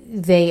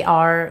they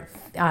are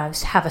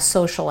have a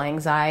social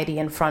anxiety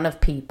in front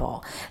of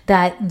people,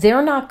 that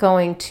they're not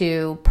going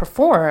to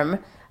perform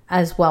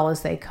as well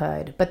as they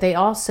could, but they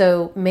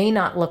also may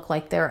not look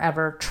like they're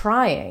ever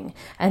trying.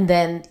 And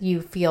then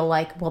you feel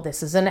like, well,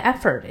 this is an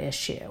effort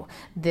issue.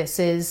 This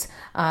is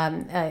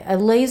a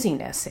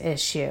laziness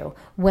issue.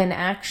 When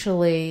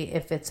actually,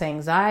 if it's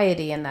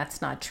anxiety and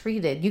that's not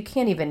treated, you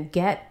can't even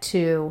get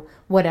to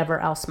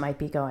whatever else might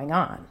be going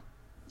on.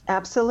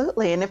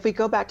 Absolutely. And if we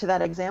go back to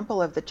that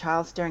example of the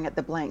child staring at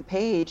the blank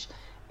page,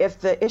 if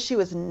the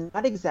issue is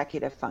not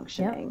executive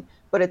functioning,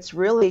 but it's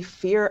really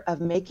fear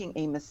of making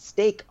a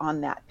mistake on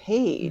that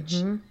page,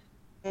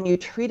 and you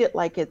treat it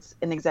like it's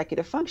an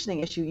executive functioning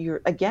issue,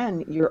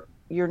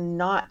 you're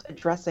not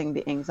addressing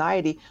the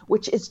anxiety,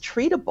 which is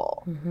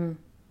treatable.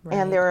 Right.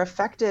 And there are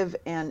effective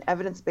and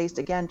evidence-based,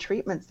 again,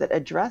 treatments that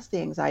address the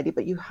anxiety,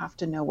 but you have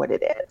to know what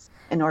it is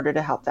in order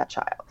to help that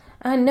child.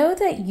 I know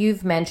that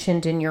you've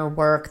mentioned in your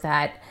work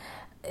that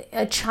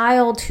a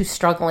child who's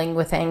struggling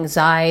with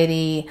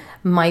anxiety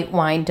might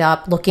wind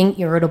up looking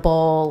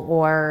irritable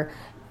or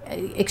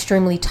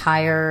extremely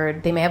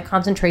tired. They may have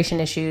concentration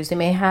issues. They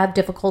may have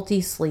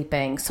difficulty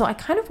sleeping. So I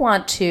kind of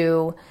want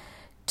to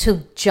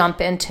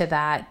jump into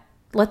that.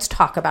 Let's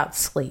talk about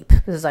sleep,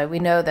 because we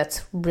know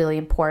that's really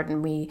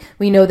important. We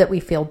know that we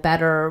feel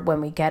better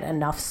when we get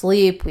enough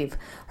sleep. We've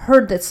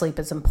heard that sleep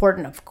is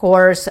important, of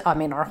course,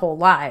 our whole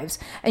lives.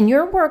 And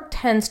your work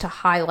tends to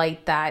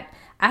highlight that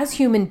as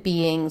human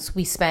beings,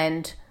 we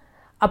spend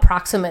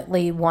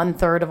approximately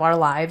 1/3 of our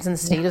lives in a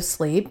state of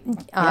sleep.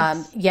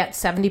 Yet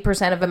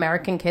 70% of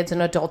American kids and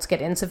adults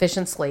get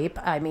insufficient sleep.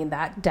 I mean,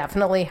 that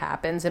definitely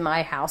happens in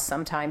my house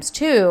sometimes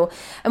too.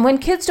 And when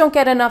kids don't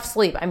get enough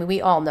sleep, I mean,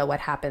 we all know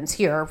what happens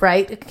here,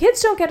 right?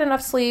 Kids don't get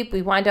enough sleep.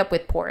 We wind up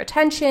with poor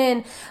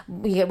attention.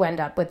 We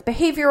wind up with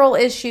behavioral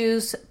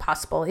issues,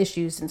 possible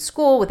issues in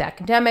school with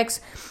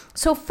academics.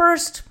 So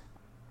first,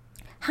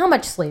 how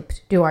much sleep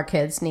do our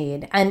kids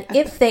need? And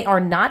if they are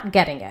not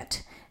getting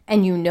it,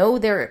 and you know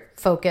their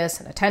focus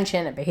and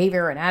attention and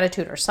behavior and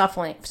attitude are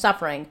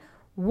suffering,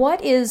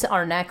 what is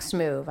our next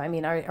move? I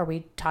mean, are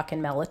we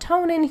talking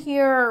melatonin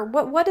here?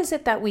 What is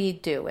it that we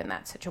do in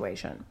that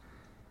situation?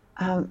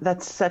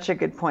 That's such a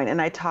good point.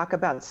 And I talk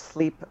about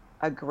sleep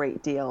a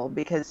great deal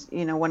because,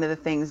 you know, one of the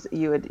things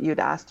you'd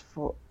asked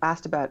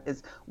about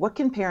is what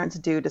can parents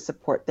do to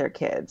support their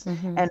kids?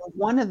 And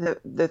one of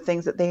the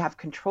things that they have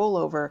control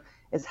over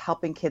is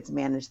helping kids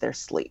manage their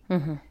sleep.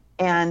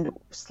 And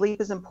sleep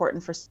is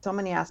important for so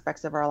many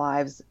aspects of our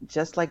lives,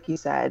 just like you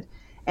said.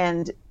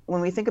 And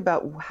when we think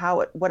about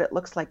what it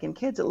looks like in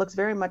kids, it looks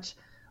very much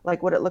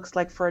like what it looks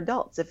like for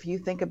adults. If you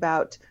think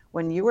about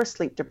when you were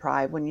sleep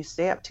deprived, when you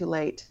stay up too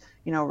late,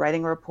 you know,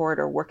 writing a report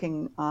or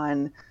working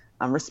on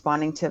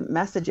responding to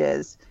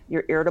messages,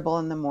 you're irritable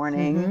in the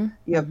morning,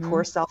 you have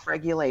poor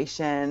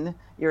self-regulation,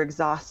 you're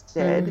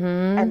exhausted,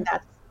 and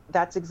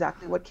that's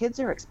exactly what kids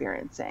are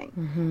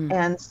experiencing.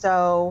 And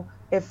so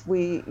if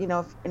we, you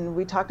know, and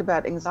we talked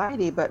about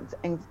anxiety, but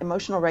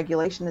emotional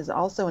regulation is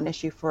also an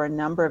issue for a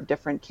number of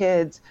different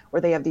kids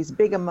where they have these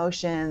big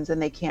emotions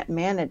and they can't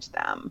manage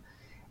them.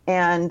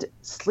 And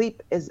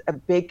sleep is a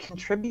big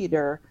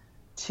contributor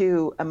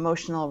to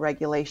emotional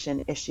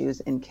regulation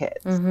issues in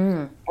kids.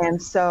 And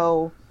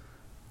so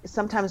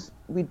sometimes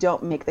we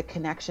don't make the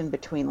connection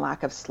between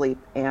lack of sleep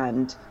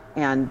and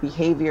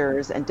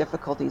behaviors and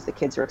difficulties that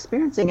kids are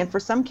experiencing. And for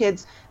some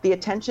kids, the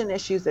attention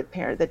issues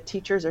that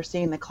teachers are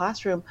seeing in the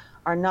classroom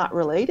are not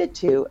related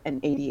to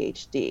an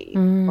ADHD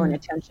or an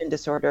attention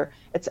disorder.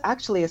 It's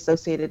actually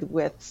associated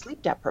with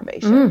sleep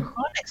deprivation,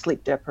 chronic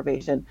sleep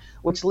deprivation,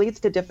 which leads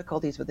to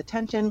difficulties with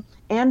attention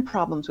and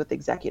problems with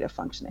executive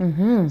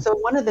functioning. So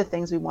one of the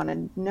things we want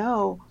to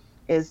know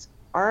is,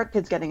 are our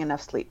kids getting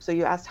enough sleep? So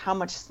you asked how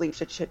much sleep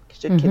should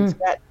kids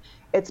get?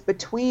 It's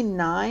between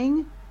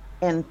 9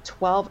 and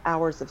 12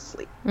 hours of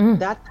sleep.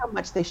 That's how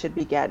much they should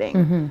be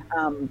getting.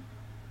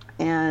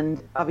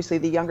 And obviously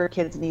the younger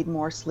kids need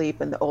more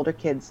sleep and the older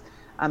kids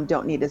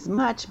don't need as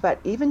much, but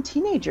even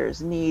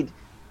teenagers need,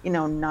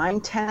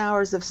 9-10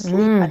 hours of sleep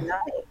a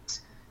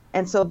night.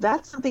 And so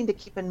that's something to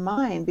keep in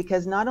mind,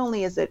 because not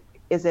only is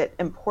it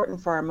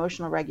important for our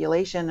emotional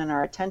regulation and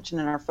our attention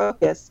and our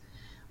focus,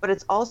 but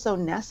it's also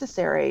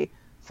necessary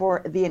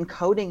for the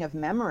encoding of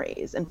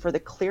memories and for the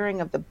clearing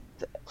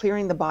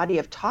the body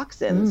of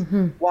toxins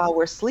while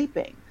we're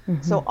sleeping.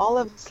 So all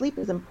of sleep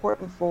is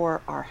important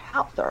for our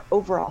health, our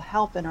overall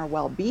health and our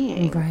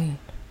well-being. Right.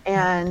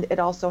 And it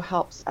also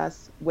helps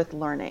us with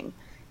learning.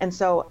 And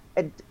so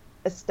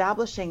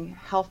establishing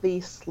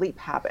healthy sleep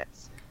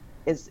habits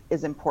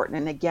is important.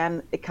 And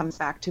again, it comes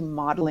back to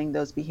modeling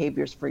those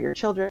behaviors for your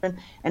children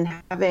and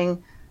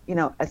having,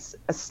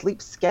 a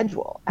sleep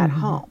schedule at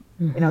home.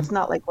 It's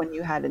not like when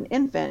you had an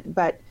infant,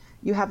 but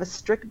you have a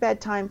strict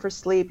bedtime for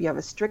sleep. You have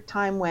a strict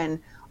time when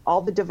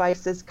all the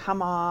devices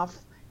come off,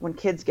 when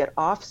kids get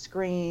off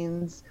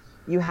screens.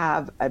 You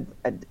have a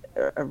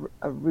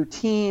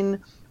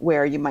routine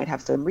where you might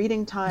have some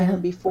reading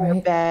time before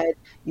bed.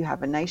 You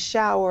have a nice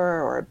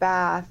shower or a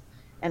bath.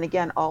 And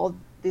again, all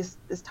this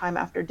time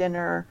after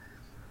dinner.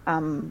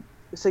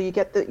 So you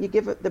give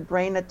the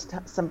brain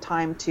some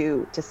time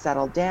to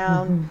settle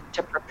down,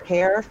 to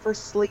prepare for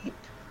sleep.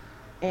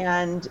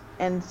 And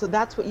so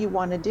that's what you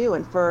want to do.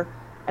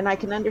 And I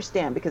can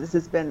understand, because this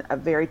has been a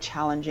very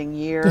challenging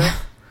year.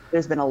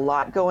 There's been a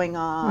lot going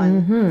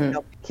on.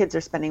 Kids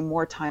are spending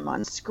more time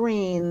on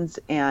screens,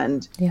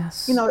 and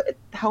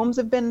homes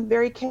have been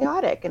very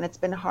chaotic, and it's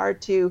been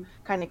hard to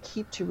kind of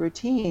keep to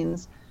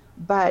routines,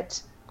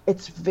 but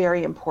it's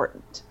very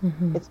important.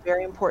 It's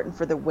very important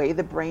for the way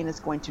the brain is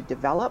going to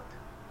develop,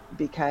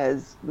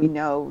 because we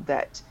know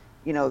that,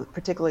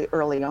 particularly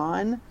early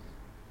on,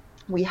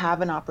 we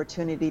have an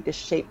opportunity to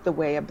shape the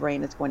way a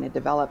brain is going to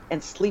develop,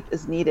 and sleep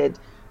is needed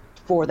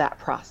for that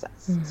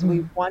process. So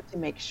we want to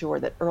make sure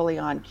that early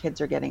on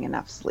kids are getting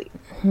enough sleep.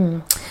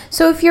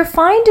 So if you're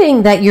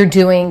finding that you're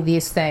doing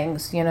these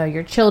things,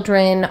 your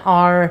children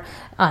are,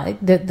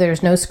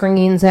 there's no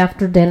screens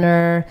after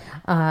dinner,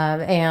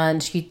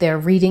 and they're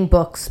reading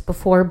books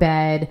before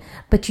bed,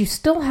 but you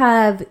still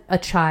have a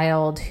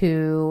child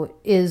who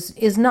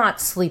is not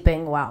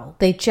sleeping well.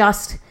 They're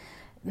just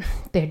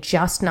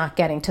not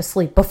getting to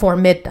sleep before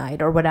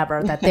midnight or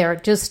whatever, that they're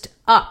just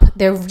up.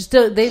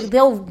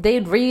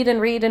 They'd read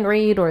and read and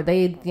read, or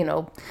they'd,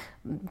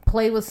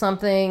 play with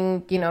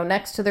something,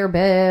 next to their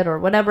bed or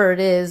whatever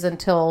it is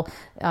until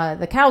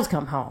the cows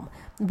come home.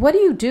 What do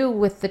you do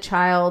with the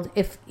child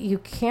if you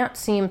can't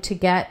seem to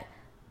get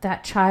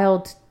that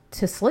child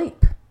to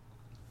sleep?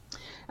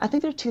 I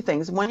think there are two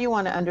things. One, you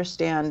want to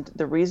understand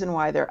the reason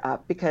why they're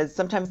up, because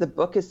sometimes the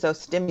book is so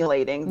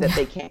stimulating that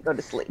they can't go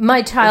to sleep.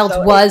 My child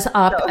was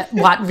up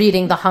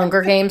reading the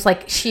Hunger Games.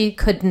 Like she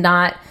could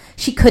not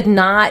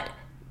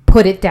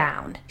put it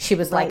down. She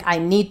was like, I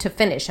need to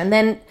finish. And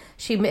then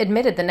she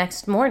admitted the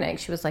next morning,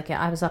 she was like,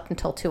 I was up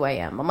until 2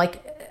 a.m. I'm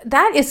like,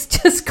 that is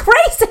just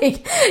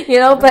crazy,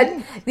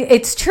 but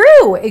it's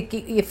true.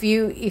 If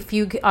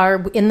you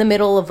are in the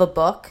middle of a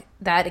book,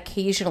 that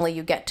occasionally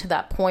you get to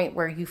that point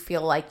where you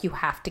feel like you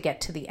have to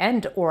get to the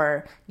end,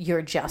 or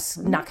you're just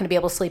not going to be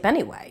able to sleep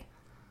anyway.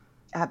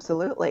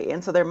 Absolutely.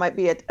 And so there might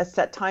be a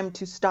set time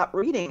to stop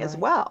reading as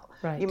well.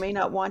 Right. You may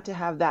not want to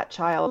have that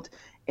child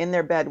in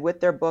their bed with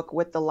their book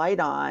with the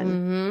light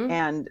on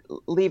and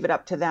leave it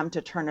up to them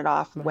to turn it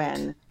off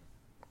when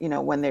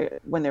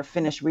they're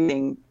finished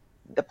reading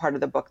the part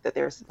of the book that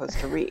they're supposed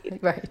to read.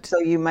 Right. So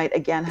you might,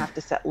 again, have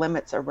to set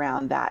limits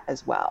around that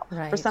as well.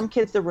 Right. For some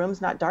kids, the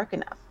room's not dark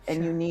enough,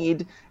 and you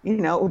need,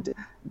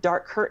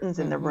 dark curtains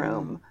in the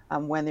room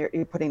when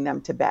you're putting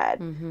them to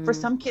bed. For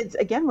some kids,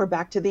 again, we're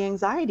back to the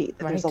anxiety.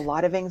 There's a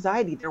lot of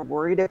anxiety. They're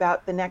worried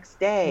about the next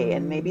day,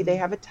 and maybe they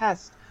have a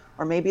test,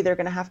 or maybe they're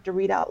going to have to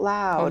read out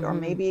loud, or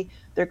maybe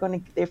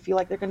they feel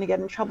like they're going to get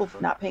in trouble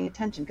for not paying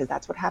attention because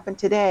that's what happened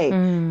today.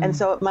 And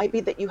so it might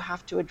be that you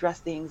have to address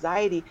the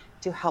anxiety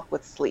to help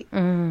with sleep.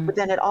 But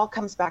then it all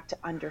comes back to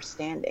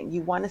understanding.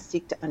 You want to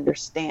seek to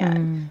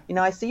understand.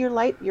 I see your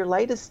light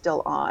is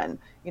still on.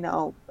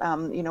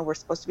 We're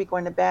supposed to be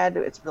going to bed.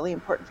 It's really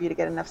important for you to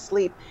get enough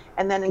sleep,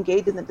 and then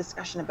engage in the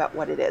discussion about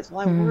what it is.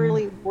 Well, I'm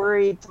really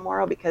worried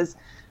tomorrow because,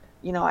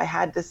 I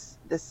had this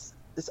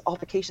this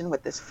altercation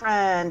with this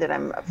friend, and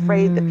I'm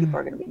afraid that people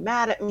are going to be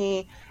mad at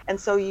me. And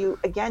so you're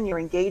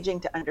engaging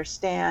to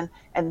understand,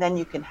 and then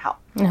you can help.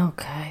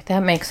 Okay, that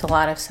makes a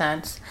lot of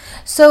sense.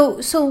 So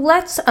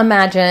let's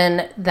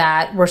imagine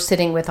that we're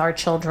sitting with our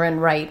children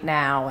right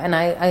now, and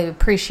I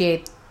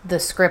appreciate the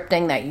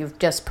scripting that you've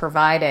just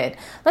provided.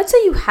 Let's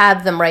say you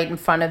have them right in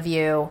front of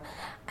you,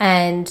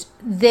 and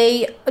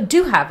they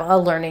do have a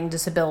learning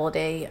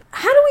disability.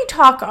 How do we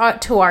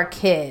talk to our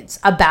kids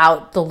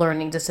about the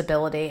learning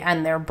disability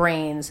and their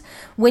brains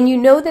when you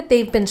know that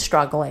they've been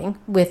struggling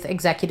with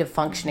executive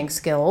functioning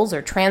skills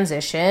or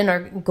transition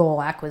or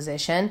goal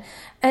acquisition?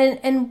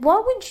 And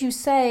what would you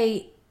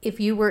say if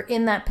you were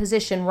in that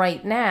position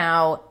right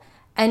now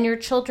and your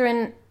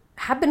children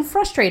have been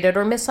frustrated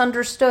or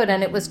misunderstood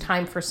and it was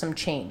time for some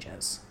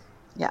changes?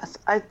 Yes,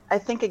 I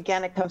think,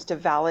 again, it comes to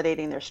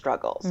validating their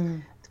struggles.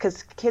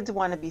 Because kids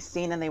want to be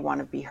seen and they want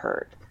to be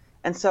heard.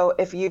 And so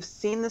if you've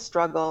seen the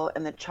struggle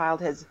and the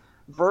child has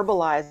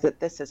verbalized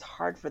that this is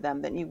hard for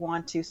them, then you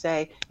want to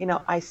say,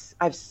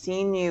 I've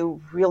seen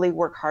you really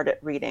work hard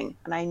at reading,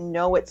 and I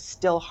know it's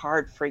still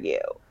hard for you.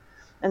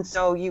 And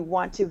so you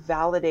want to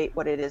validate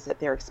what it is that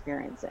they're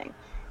experiencing.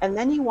 And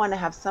then you want to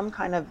have some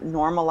kind of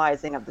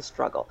normalizing of the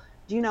struggle.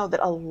 Do you know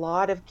that a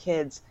lot of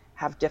kids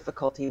have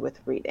difficulty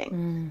with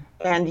reading?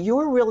 And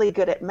you're really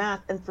good at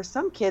math, and for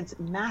some kids,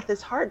 math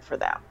is hard for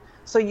them.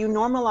 So you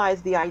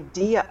normalize the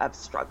idea of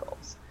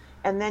struggles.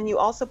 And then you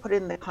also put it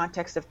in the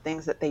context of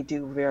things that they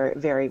do very,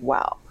 very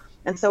well.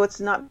 And so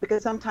it's not,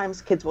 because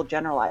sometimes kids will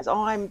generalize,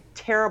 I'm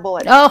terrible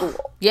at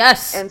school.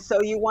 Yes. And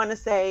so you want to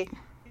say,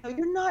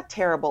 you're not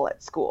terrible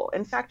at school.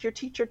 In fact, your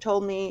teacher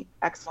told me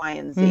X, Y,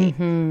 and Z.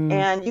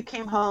 And you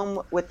came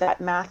home with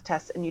that math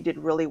test and you did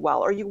really well.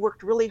 Or you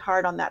worked really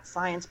hard on that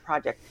science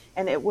project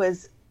and it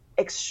was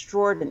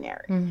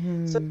extraordinary.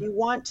 So you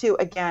want to,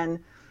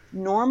 again,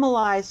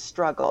 normalize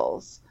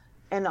struggles,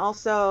 and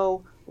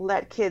also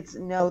let kids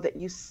know that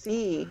you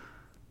see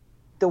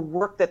the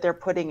work that they're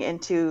putting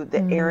into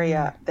the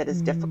area that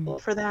is difficult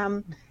for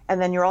them.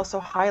 And then you're also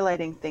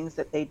highlighting things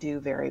that they do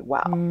very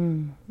well.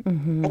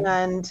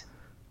 And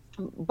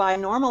by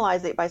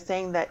normalizing it, by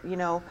saying that,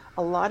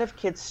 a lot of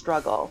kids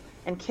struggle,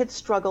 and kids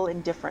struggle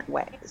in different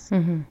ways.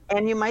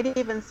 And you might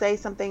even say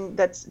something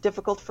that's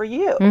difficult for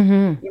you.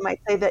 You might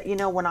say that,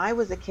 when I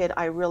was a kid,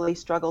 I really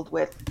struggled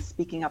with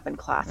speaking up in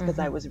class because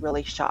I was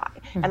really shy.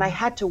 And I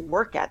had to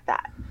work at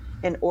that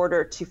in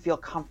order to feel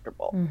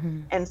comfortable.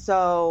 And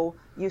so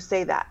you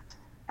say that.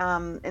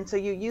 And so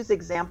you use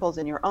examples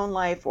in your own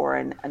life or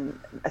in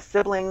a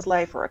sibling's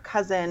life or a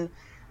cousin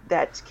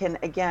that can,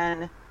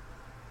 again,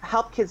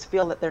 help kids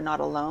feel that they're not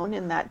alone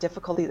in that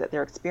difficulty that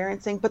they're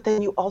experiencing, but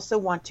then you also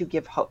want to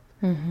give hope.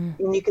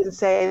 And you can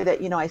say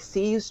that, I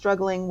see you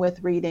struggling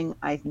with reading.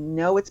 I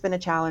know it's been a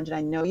challenge, and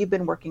I know you've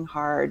been working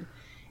hard.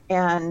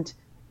 And,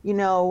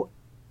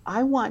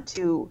 I want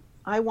you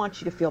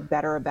to feel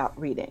better about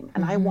reading,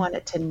 and I want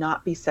it to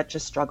not be such a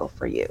struggle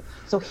for you.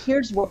 So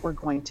here's what we're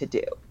going to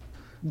do.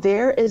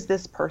 There is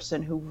this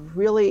person who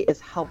really is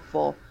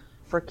helpful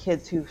for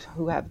kids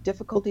who have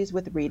difficulties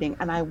with reading,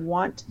 and I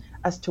want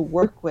us to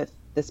work with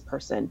this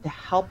person to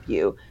help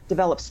you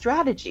develop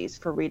strategies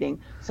for reading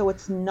so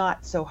it's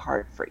not so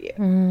hard for you.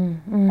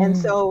 And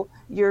so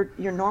you're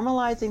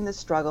normalizing the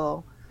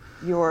struggle,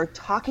 you're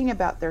talking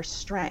about their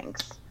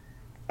strengths,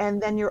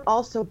 and then you're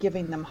also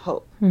giving them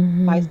hope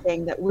by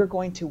saying that we're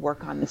going to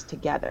work on this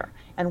together,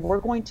 and we're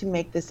going to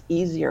make this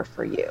easier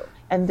for you,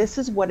 and this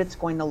is what it's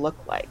going to look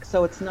like,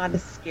 so it's not a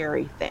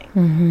scary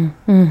thing.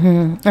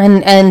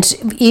 And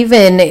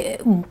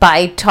even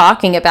by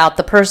talking about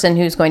the person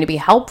who's going to be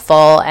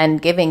helpful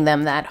and giving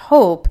them that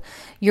hope,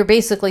 you're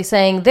basically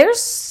saying there's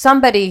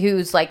somebody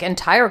whose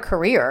entire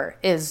career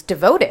is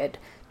devoted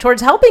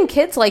towards helping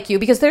kids like you,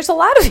 because there's a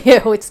lot of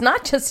you. It's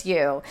not just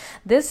you.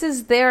 This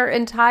is their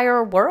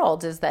entire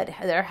world, is that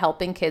they're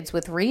helping kids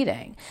with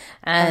reading.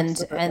 And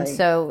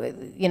so,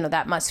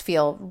 that must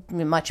feel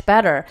much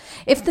better.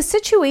 If the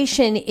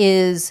situation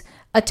is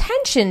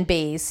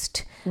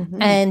attention-based,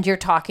 and you're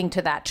talking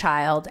to that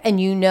child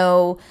and you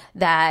know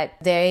that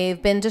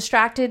they've been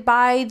distracted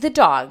by the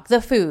dog,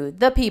 the food,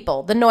 the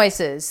people, the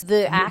noises,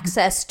 the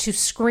access to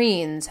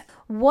screens,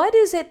 what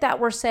is it that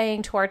we're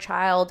saying to our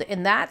child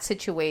in that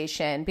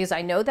situation? Because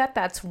I know that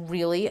that's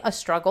really a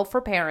struggle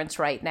for parents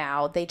right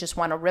now. They just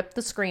want to rip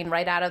the screen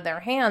right out of their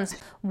hands.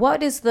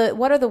 What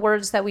are the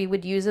words that we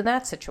would use in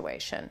that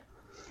situation?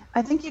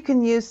 I think you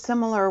can use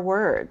similar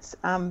words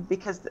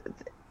because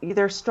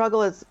their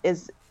struggle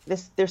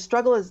their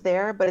struggle is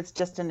there, but it's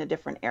just in a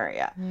different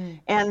area.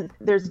 And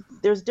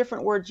there's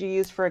different words you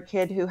use for a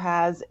kid who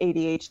has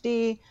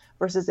ADHD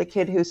versus a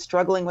kid who's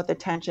struggling with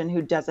attention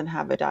who doesn't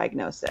have a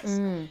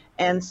diagnosis.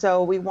 And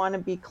so we want to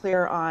be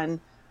clear on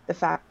the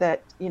fact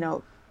that,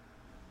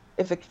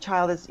 if a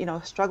child is,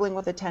 struggling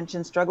with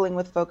attention, struggling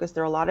with focus,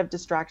 there are a lot of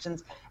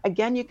distractions.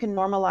 Again, you can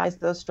normalize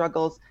those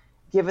struggles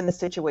given the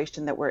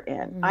situation that we're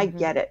in. I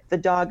get it. The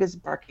dog is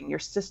barking. Your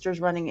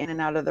sister's running in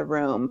and out of the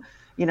room.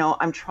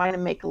 I'm trying to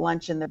make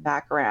lunch in the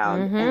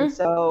background. And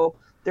so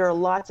there are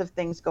lots of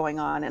things going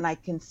on, and I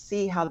can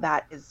see how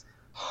that is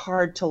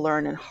hard to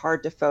learn and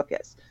hard to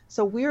focus.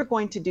 So we're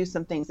going to do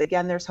some things.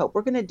 Again, there's hope.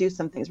 We're going to do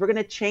some things. We're going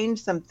to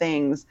change some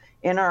things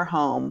in our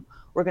home.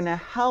 We're going to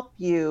help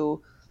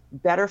you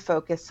better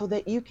focus so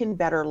that you can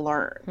better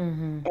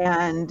learn.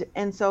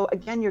 And so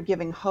again, you're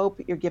giving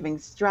hope, you're giving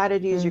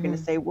strategies. You're going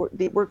to say,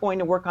 we're going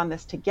to work on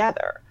this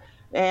together.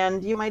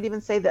 And you might even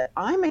say that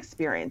I'm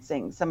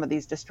experiencing some of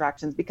these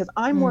distractions because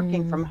I'm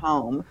working from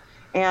home,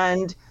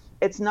 and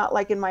it's not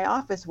like in my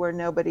office where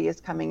nobody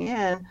is coming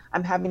in.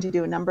 I'm having to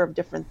do a number of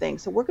different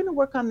things. So we're going to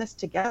work on this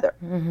together.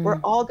 We're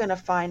all going to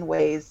find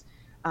ways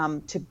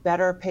to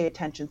better pay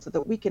attention so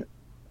that we can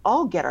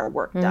all get our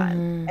work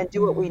done and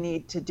do what we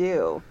need to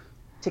do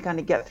to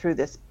kind of get through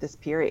this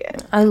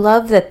period. I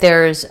love that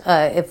there's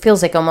it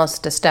feels like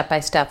almost a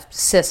step-by-step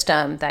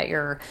system that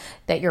you're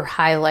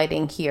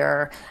highlighting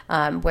here,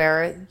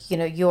 where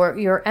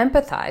you're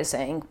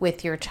empathizing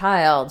with your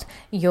child,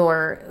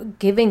 you're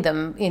giving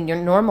them, and you're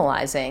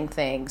normalizing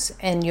things,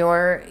 and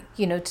you're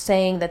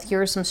saying that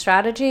here are some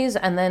strategies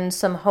and then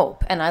some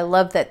hope. And I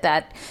love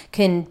that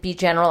can be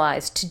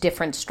generalized to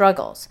different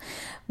struggles.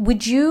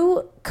 Would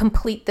you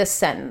complete this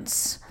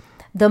sentence?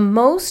 The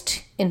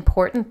most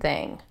important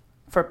thing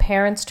for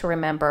parents to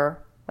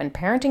remember when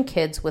parenting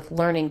kids with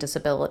learning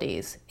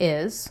disabilities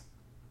is?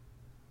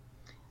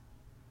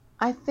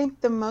 I think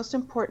the most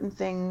important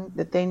thing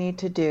that they need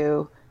to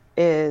do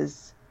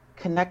is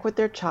connect with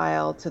their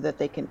child so that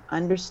they can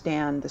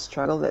understand the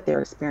struggle that they're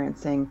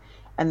experiencing,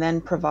 and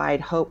then provide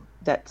hope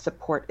that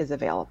support is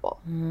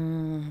available.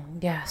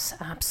 Yes,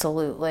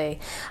 absolutely.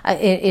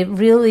 It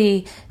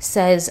really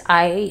says,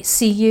 I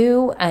see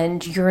you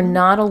and you're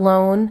not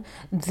alone.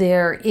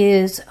 There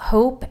is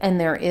hope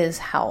and there is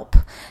help.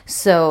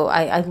 So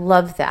I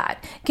love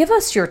that. Give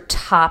us your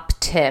top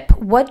tip.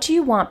 What do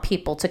you want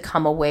people to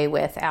come away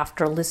with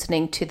after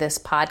listening to this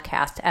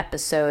podcast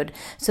episode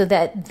so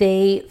that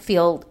they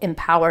feel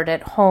empowered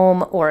at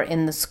home or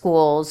in the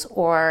schools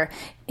or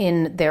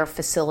in their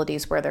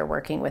facilities where they're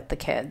working with the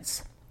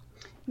kids?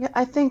 Yeah,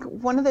 I think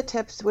one of the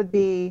tips would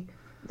be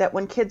that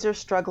when kids are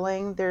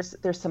struggling, there's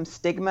some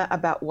stigma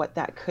about what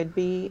that could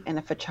be. And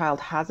if a child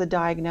has a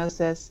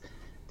diagnosis,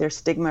 there's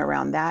stigma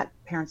around that.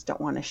 Parents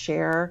don't want to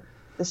share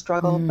the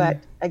struggle. But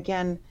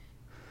again,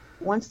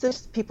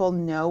 once people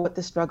know what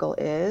the struggle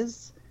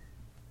is,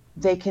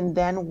 they can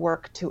then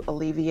work to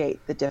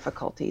alleviate the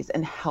difficulties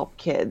and help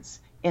kids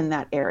in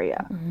that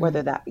area,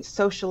 whether that be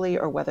socially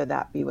or whether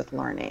that be with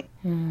learning.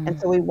 And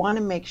so we want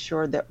to make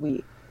sure that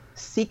we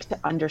seek to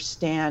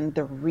understand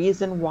the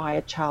reason why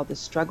a child is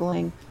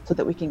struggling so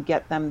that we can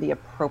get them the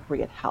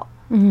appropriate help.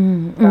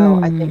 So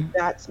I think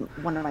that's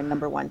one of my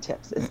number one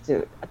tips, is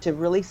to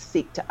really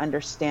seek to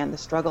understand the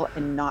struggle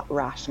and not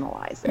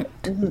rationalize it.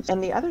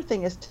 And the other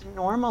thing is to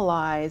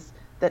normalize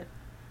that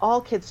all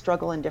kids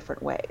struggle in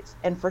different ways.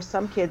 And for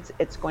some kids,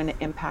 it's going to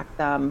impact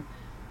them,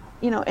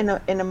 in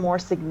a more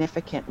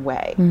significant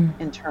way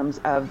in terms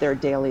of their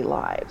daily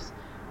lives.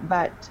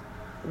 But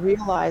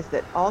realize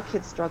that all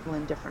kids struggle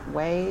in different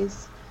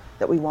ways,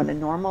 that we want to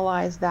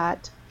normalize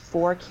that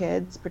for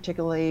kids,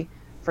 particularly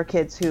for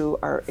kids who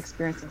are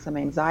experiencing some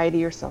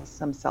anxiety or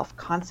some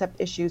self-concept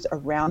issues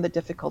around the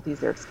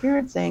difficulties they're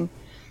experiencing.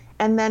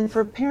 And then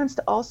for parents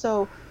to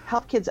also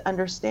help kids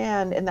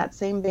understand, in that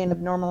same vein of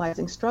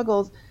normalizing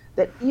struggles,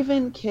 that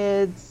even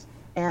kids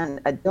and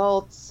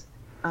adults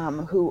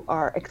who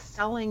are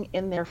excelling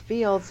in their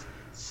fields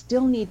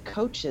still need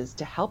coaches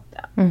to help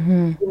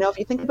them. If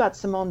you think about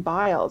Simone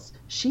Biles,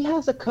 she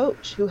has a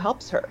coach who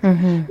helps her.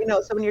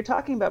 So when you're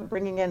talking about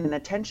bringing in an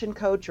attention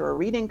coach or a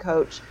reading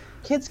coach,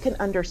 kids can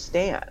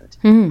understand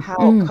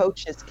how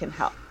coaches can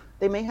help.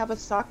 They may have a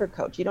soccer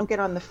coach. You don't get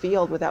on the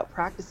field without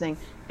practicing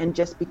and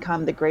just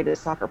become the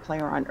greatest soccer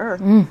player on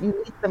earth.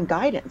 You need some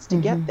guidance to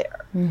get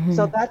there.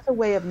 So that's a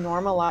way of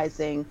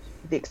normalizing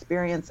the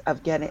experience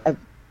of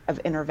of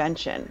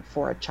intervention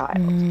for a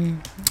child.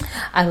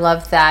 I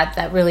love that.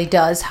 That really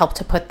does help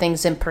to put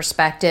things in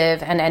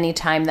perspective. And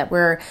anytime that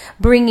we're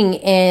bringing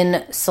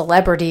in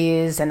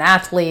celebrities and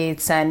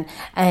athletes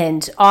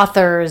and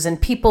authors and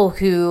people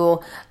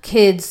who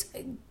kids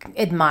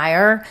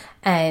admire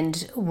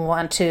and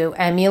want to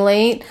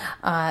emulate,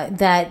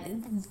 that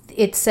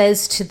it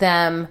says to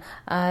them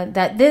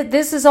that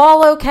this is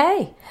all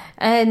okay.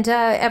 And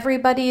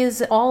everybody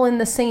is all in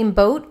the same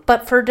boat,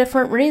 but for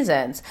different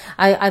reasons.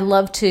 I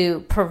love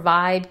to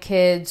provide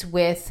kids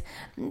with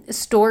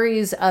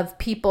stories of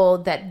people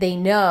that they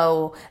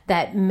know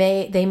that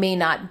they may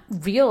not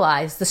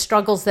realize the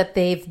struggles that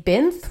they've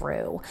been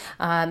through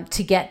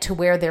to get to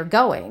where they're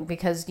going.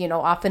 Because,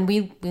 often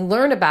we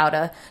learn about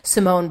a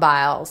Simone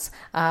Biles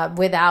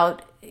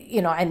without,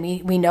 and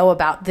we know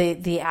about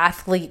the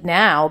athlete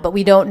now, but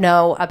we don't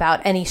know about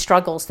any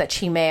struggles that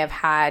she may have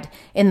had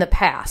in the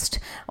past.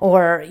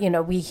 Or,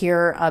 we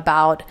hear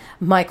about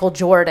Michael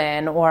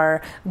Jordan,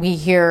 or we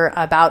hear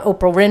about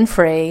Oprah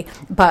Winfrey,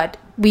 but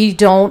we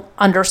don't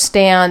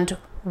understand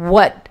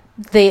what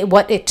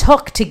it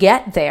took to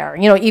get there.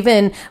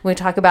 Even when we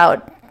talk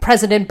about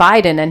President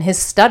Biden and his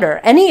stutter.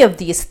 Any of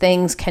these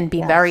things can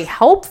be very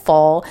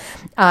helpful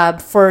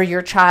for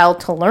your child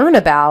to learn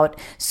about,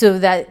 so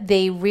that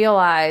they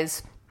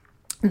realize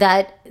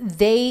that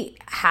they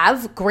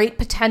have great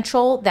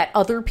potential, that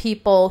other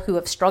people who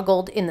have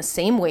struggled in the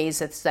same ways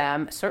as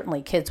them,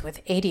 certainly kids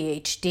with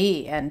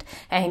ADHD and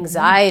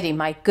anxiety,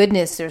 my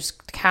goodness, there's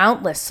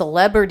countless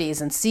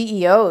celebrities and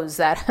CEOs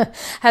that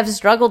have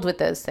struggled with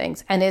those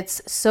things. And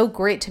it's so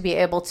great to be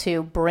able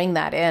to bring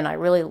that in. I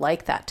really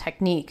like that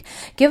technique.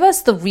 Give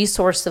us the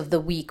resource of the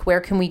week. Where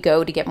can we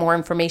go to get more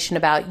information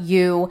about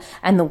you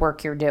and the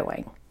work you're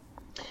doing?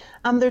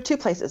 There are two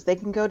places. They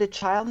can go to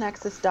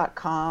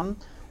childnexus.com,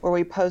 where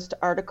we post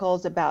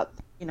articles about,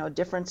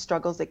 different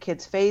struggles that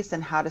kids face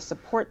and how to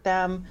support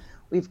them.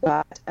 We've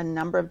got a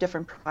number of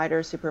different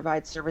providers who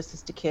provide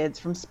services to kids,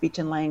 from speech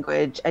and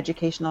language,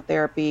 educational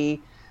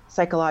therapy,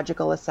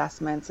 psychological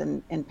assessments,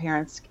 and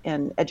parents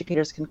and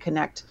educators can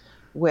connect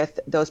with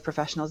those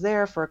professionals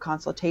there for a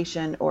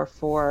consultation or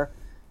for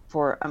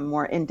a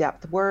more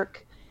in-depth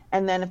work.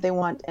 And then if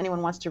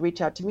anyone wants to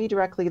reach out to me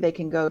directly, they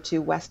can go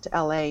to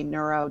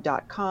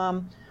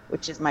westlaneuro.com,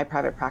 which is my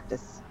private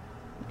practice.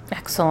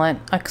 Excellent.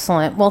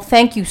 Excellent. Well,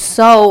 thank you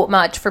so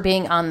much for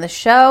being on the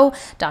show,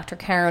 Dr.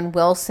 Karen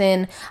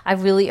Wilson. I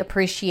really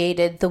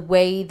appreciated the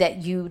way that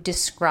you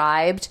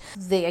described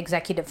the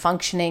executive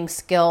functioning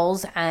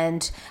skills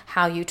and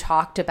how you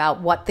talked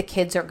about what the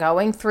kids are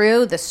going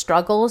through, the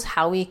struggles,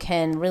 how we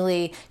can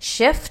really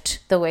shift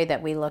the way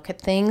that we look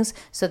at things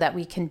so that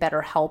we can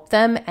better help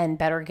them and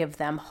better give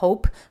them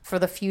hope for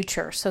the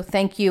future. So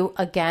thank you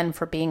again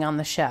for being on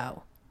the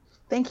show.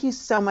 Thank you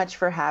so much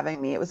for having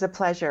me. It was a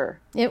pleasure.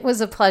 It was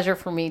a pleasure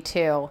for me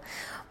too.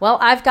 Well,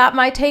 I've got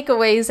my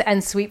takeaways,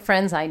 and sweet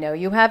friends, I know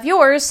you have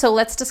yours, so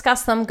let's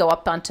discuss them. Go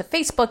up onto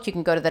Facebook. You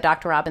can go to the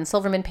Dr. Robin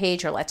Silverman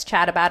page, or let's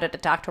chat about it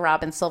at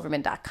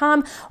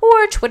drrobinsilverman.com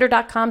or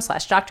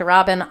twitter.com/Dr.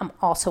 Robin. I'm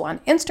also on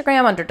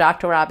Instagram under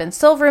Dr. Robin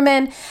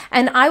Silverman,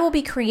 and I will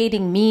be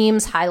creating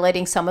memes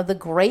highlighting some of the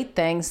great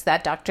things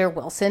that Dr.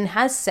 Wilson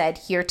has said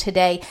here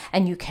today,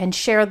 and you can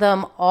share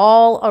them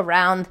all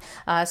around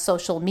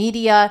social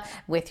media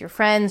with your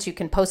friends. You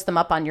can post them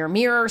up on your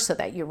mirror so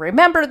that you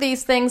remember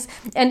these things,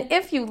 and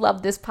if you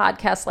love this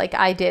podcast like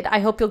I did,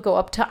 I hope you'll go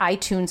up to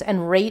iTunes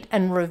and rate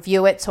and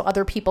review it so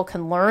other people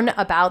can learn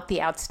about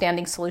the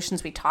outstanding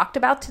solutions we talked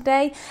about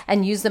today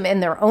and use them in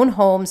their own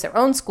homes, their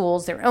own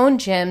schools, their own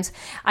gyms.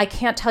 I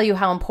can't tell you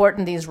how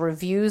important these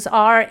reviews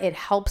are. It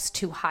helps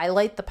to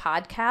highlight the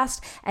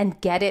podcast and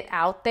get it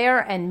out there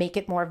and make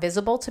it more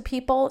visible to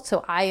people.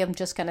 So I am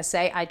just going to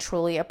say I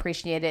truly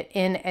appreciate it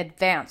in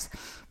advance.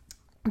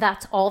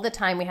 That's all the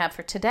time we have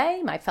for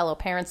today, my fellow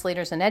parents,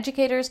 leaders, and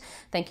educators.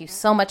 Thank you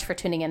so much for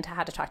tuning in to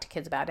How to Talk to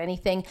Kids About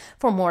Anything.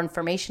 For more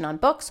information on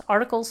books,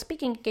 articles,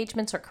 speaking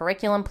engagements, or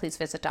curriculum, please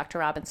visit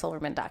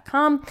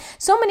drrobinsilverman.com.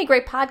 So many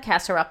great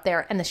podcasts are up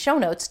there, and the show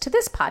notes to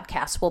this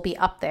podcast will be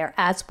up there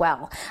as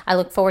well. I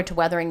look forward to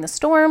weathering the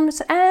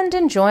storms and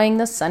enjoying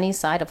the sunny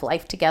side of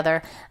life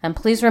together. And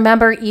please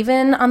remember,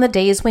 even on the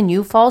days when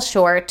you fall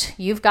short,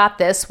 you've got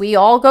this. We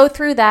all go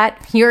through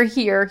that. You're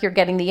here. You're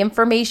getting the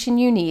information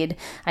you need.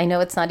 I know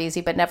it's not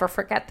easy, but never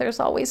forget there's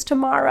always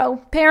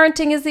tomorrow.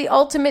 Parenting is the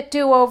ultimate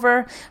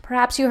do-over.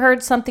 Perhaps you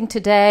heard something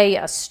today,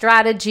 a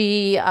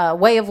strategy, a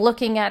way of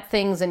looking at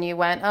things, and you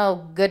went,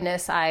 oh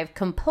goodness, I've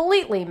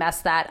completely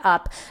messed that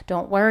up.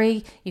 Don't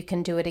worry, you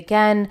can do it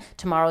again.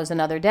 Tomorrow's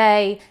another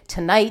day.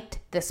 Tonight,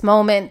 this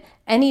moment,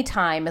 any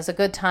time is a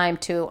good time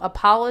to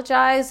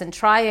apologize and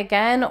try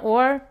again,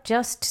 or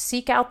just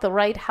seek out the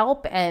right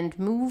help and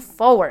move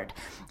forward.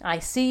 I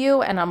see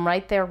you, and I'm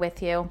right there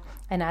with you.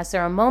 And as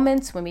there are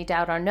moments when we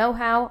doubt our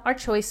know-how, our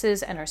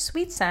choices, and our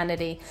sweet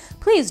sanity,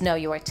 please know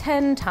you are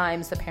 10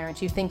 times the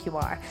parent you think you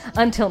are.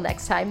 Until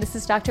next time, this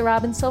is Dr.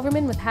 Robin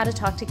Silverman with How to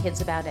Talk to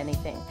Kids About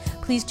Anything.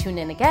 Please tune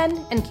in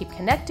again and keep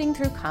connecting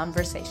through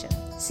conversation.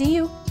 See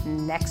you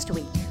next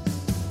week.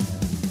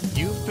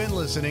 You've been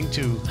listening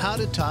to How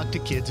to Talk to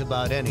Kids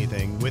About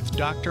Anything with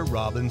Dr.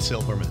 Robin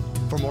Silverman.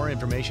 For more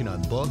information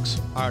on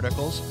books,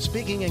 articles,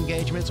 speaking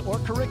engagements, or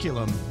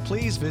curriculum,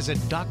 please visit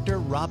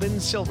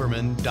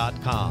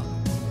drrobinsilverman.com.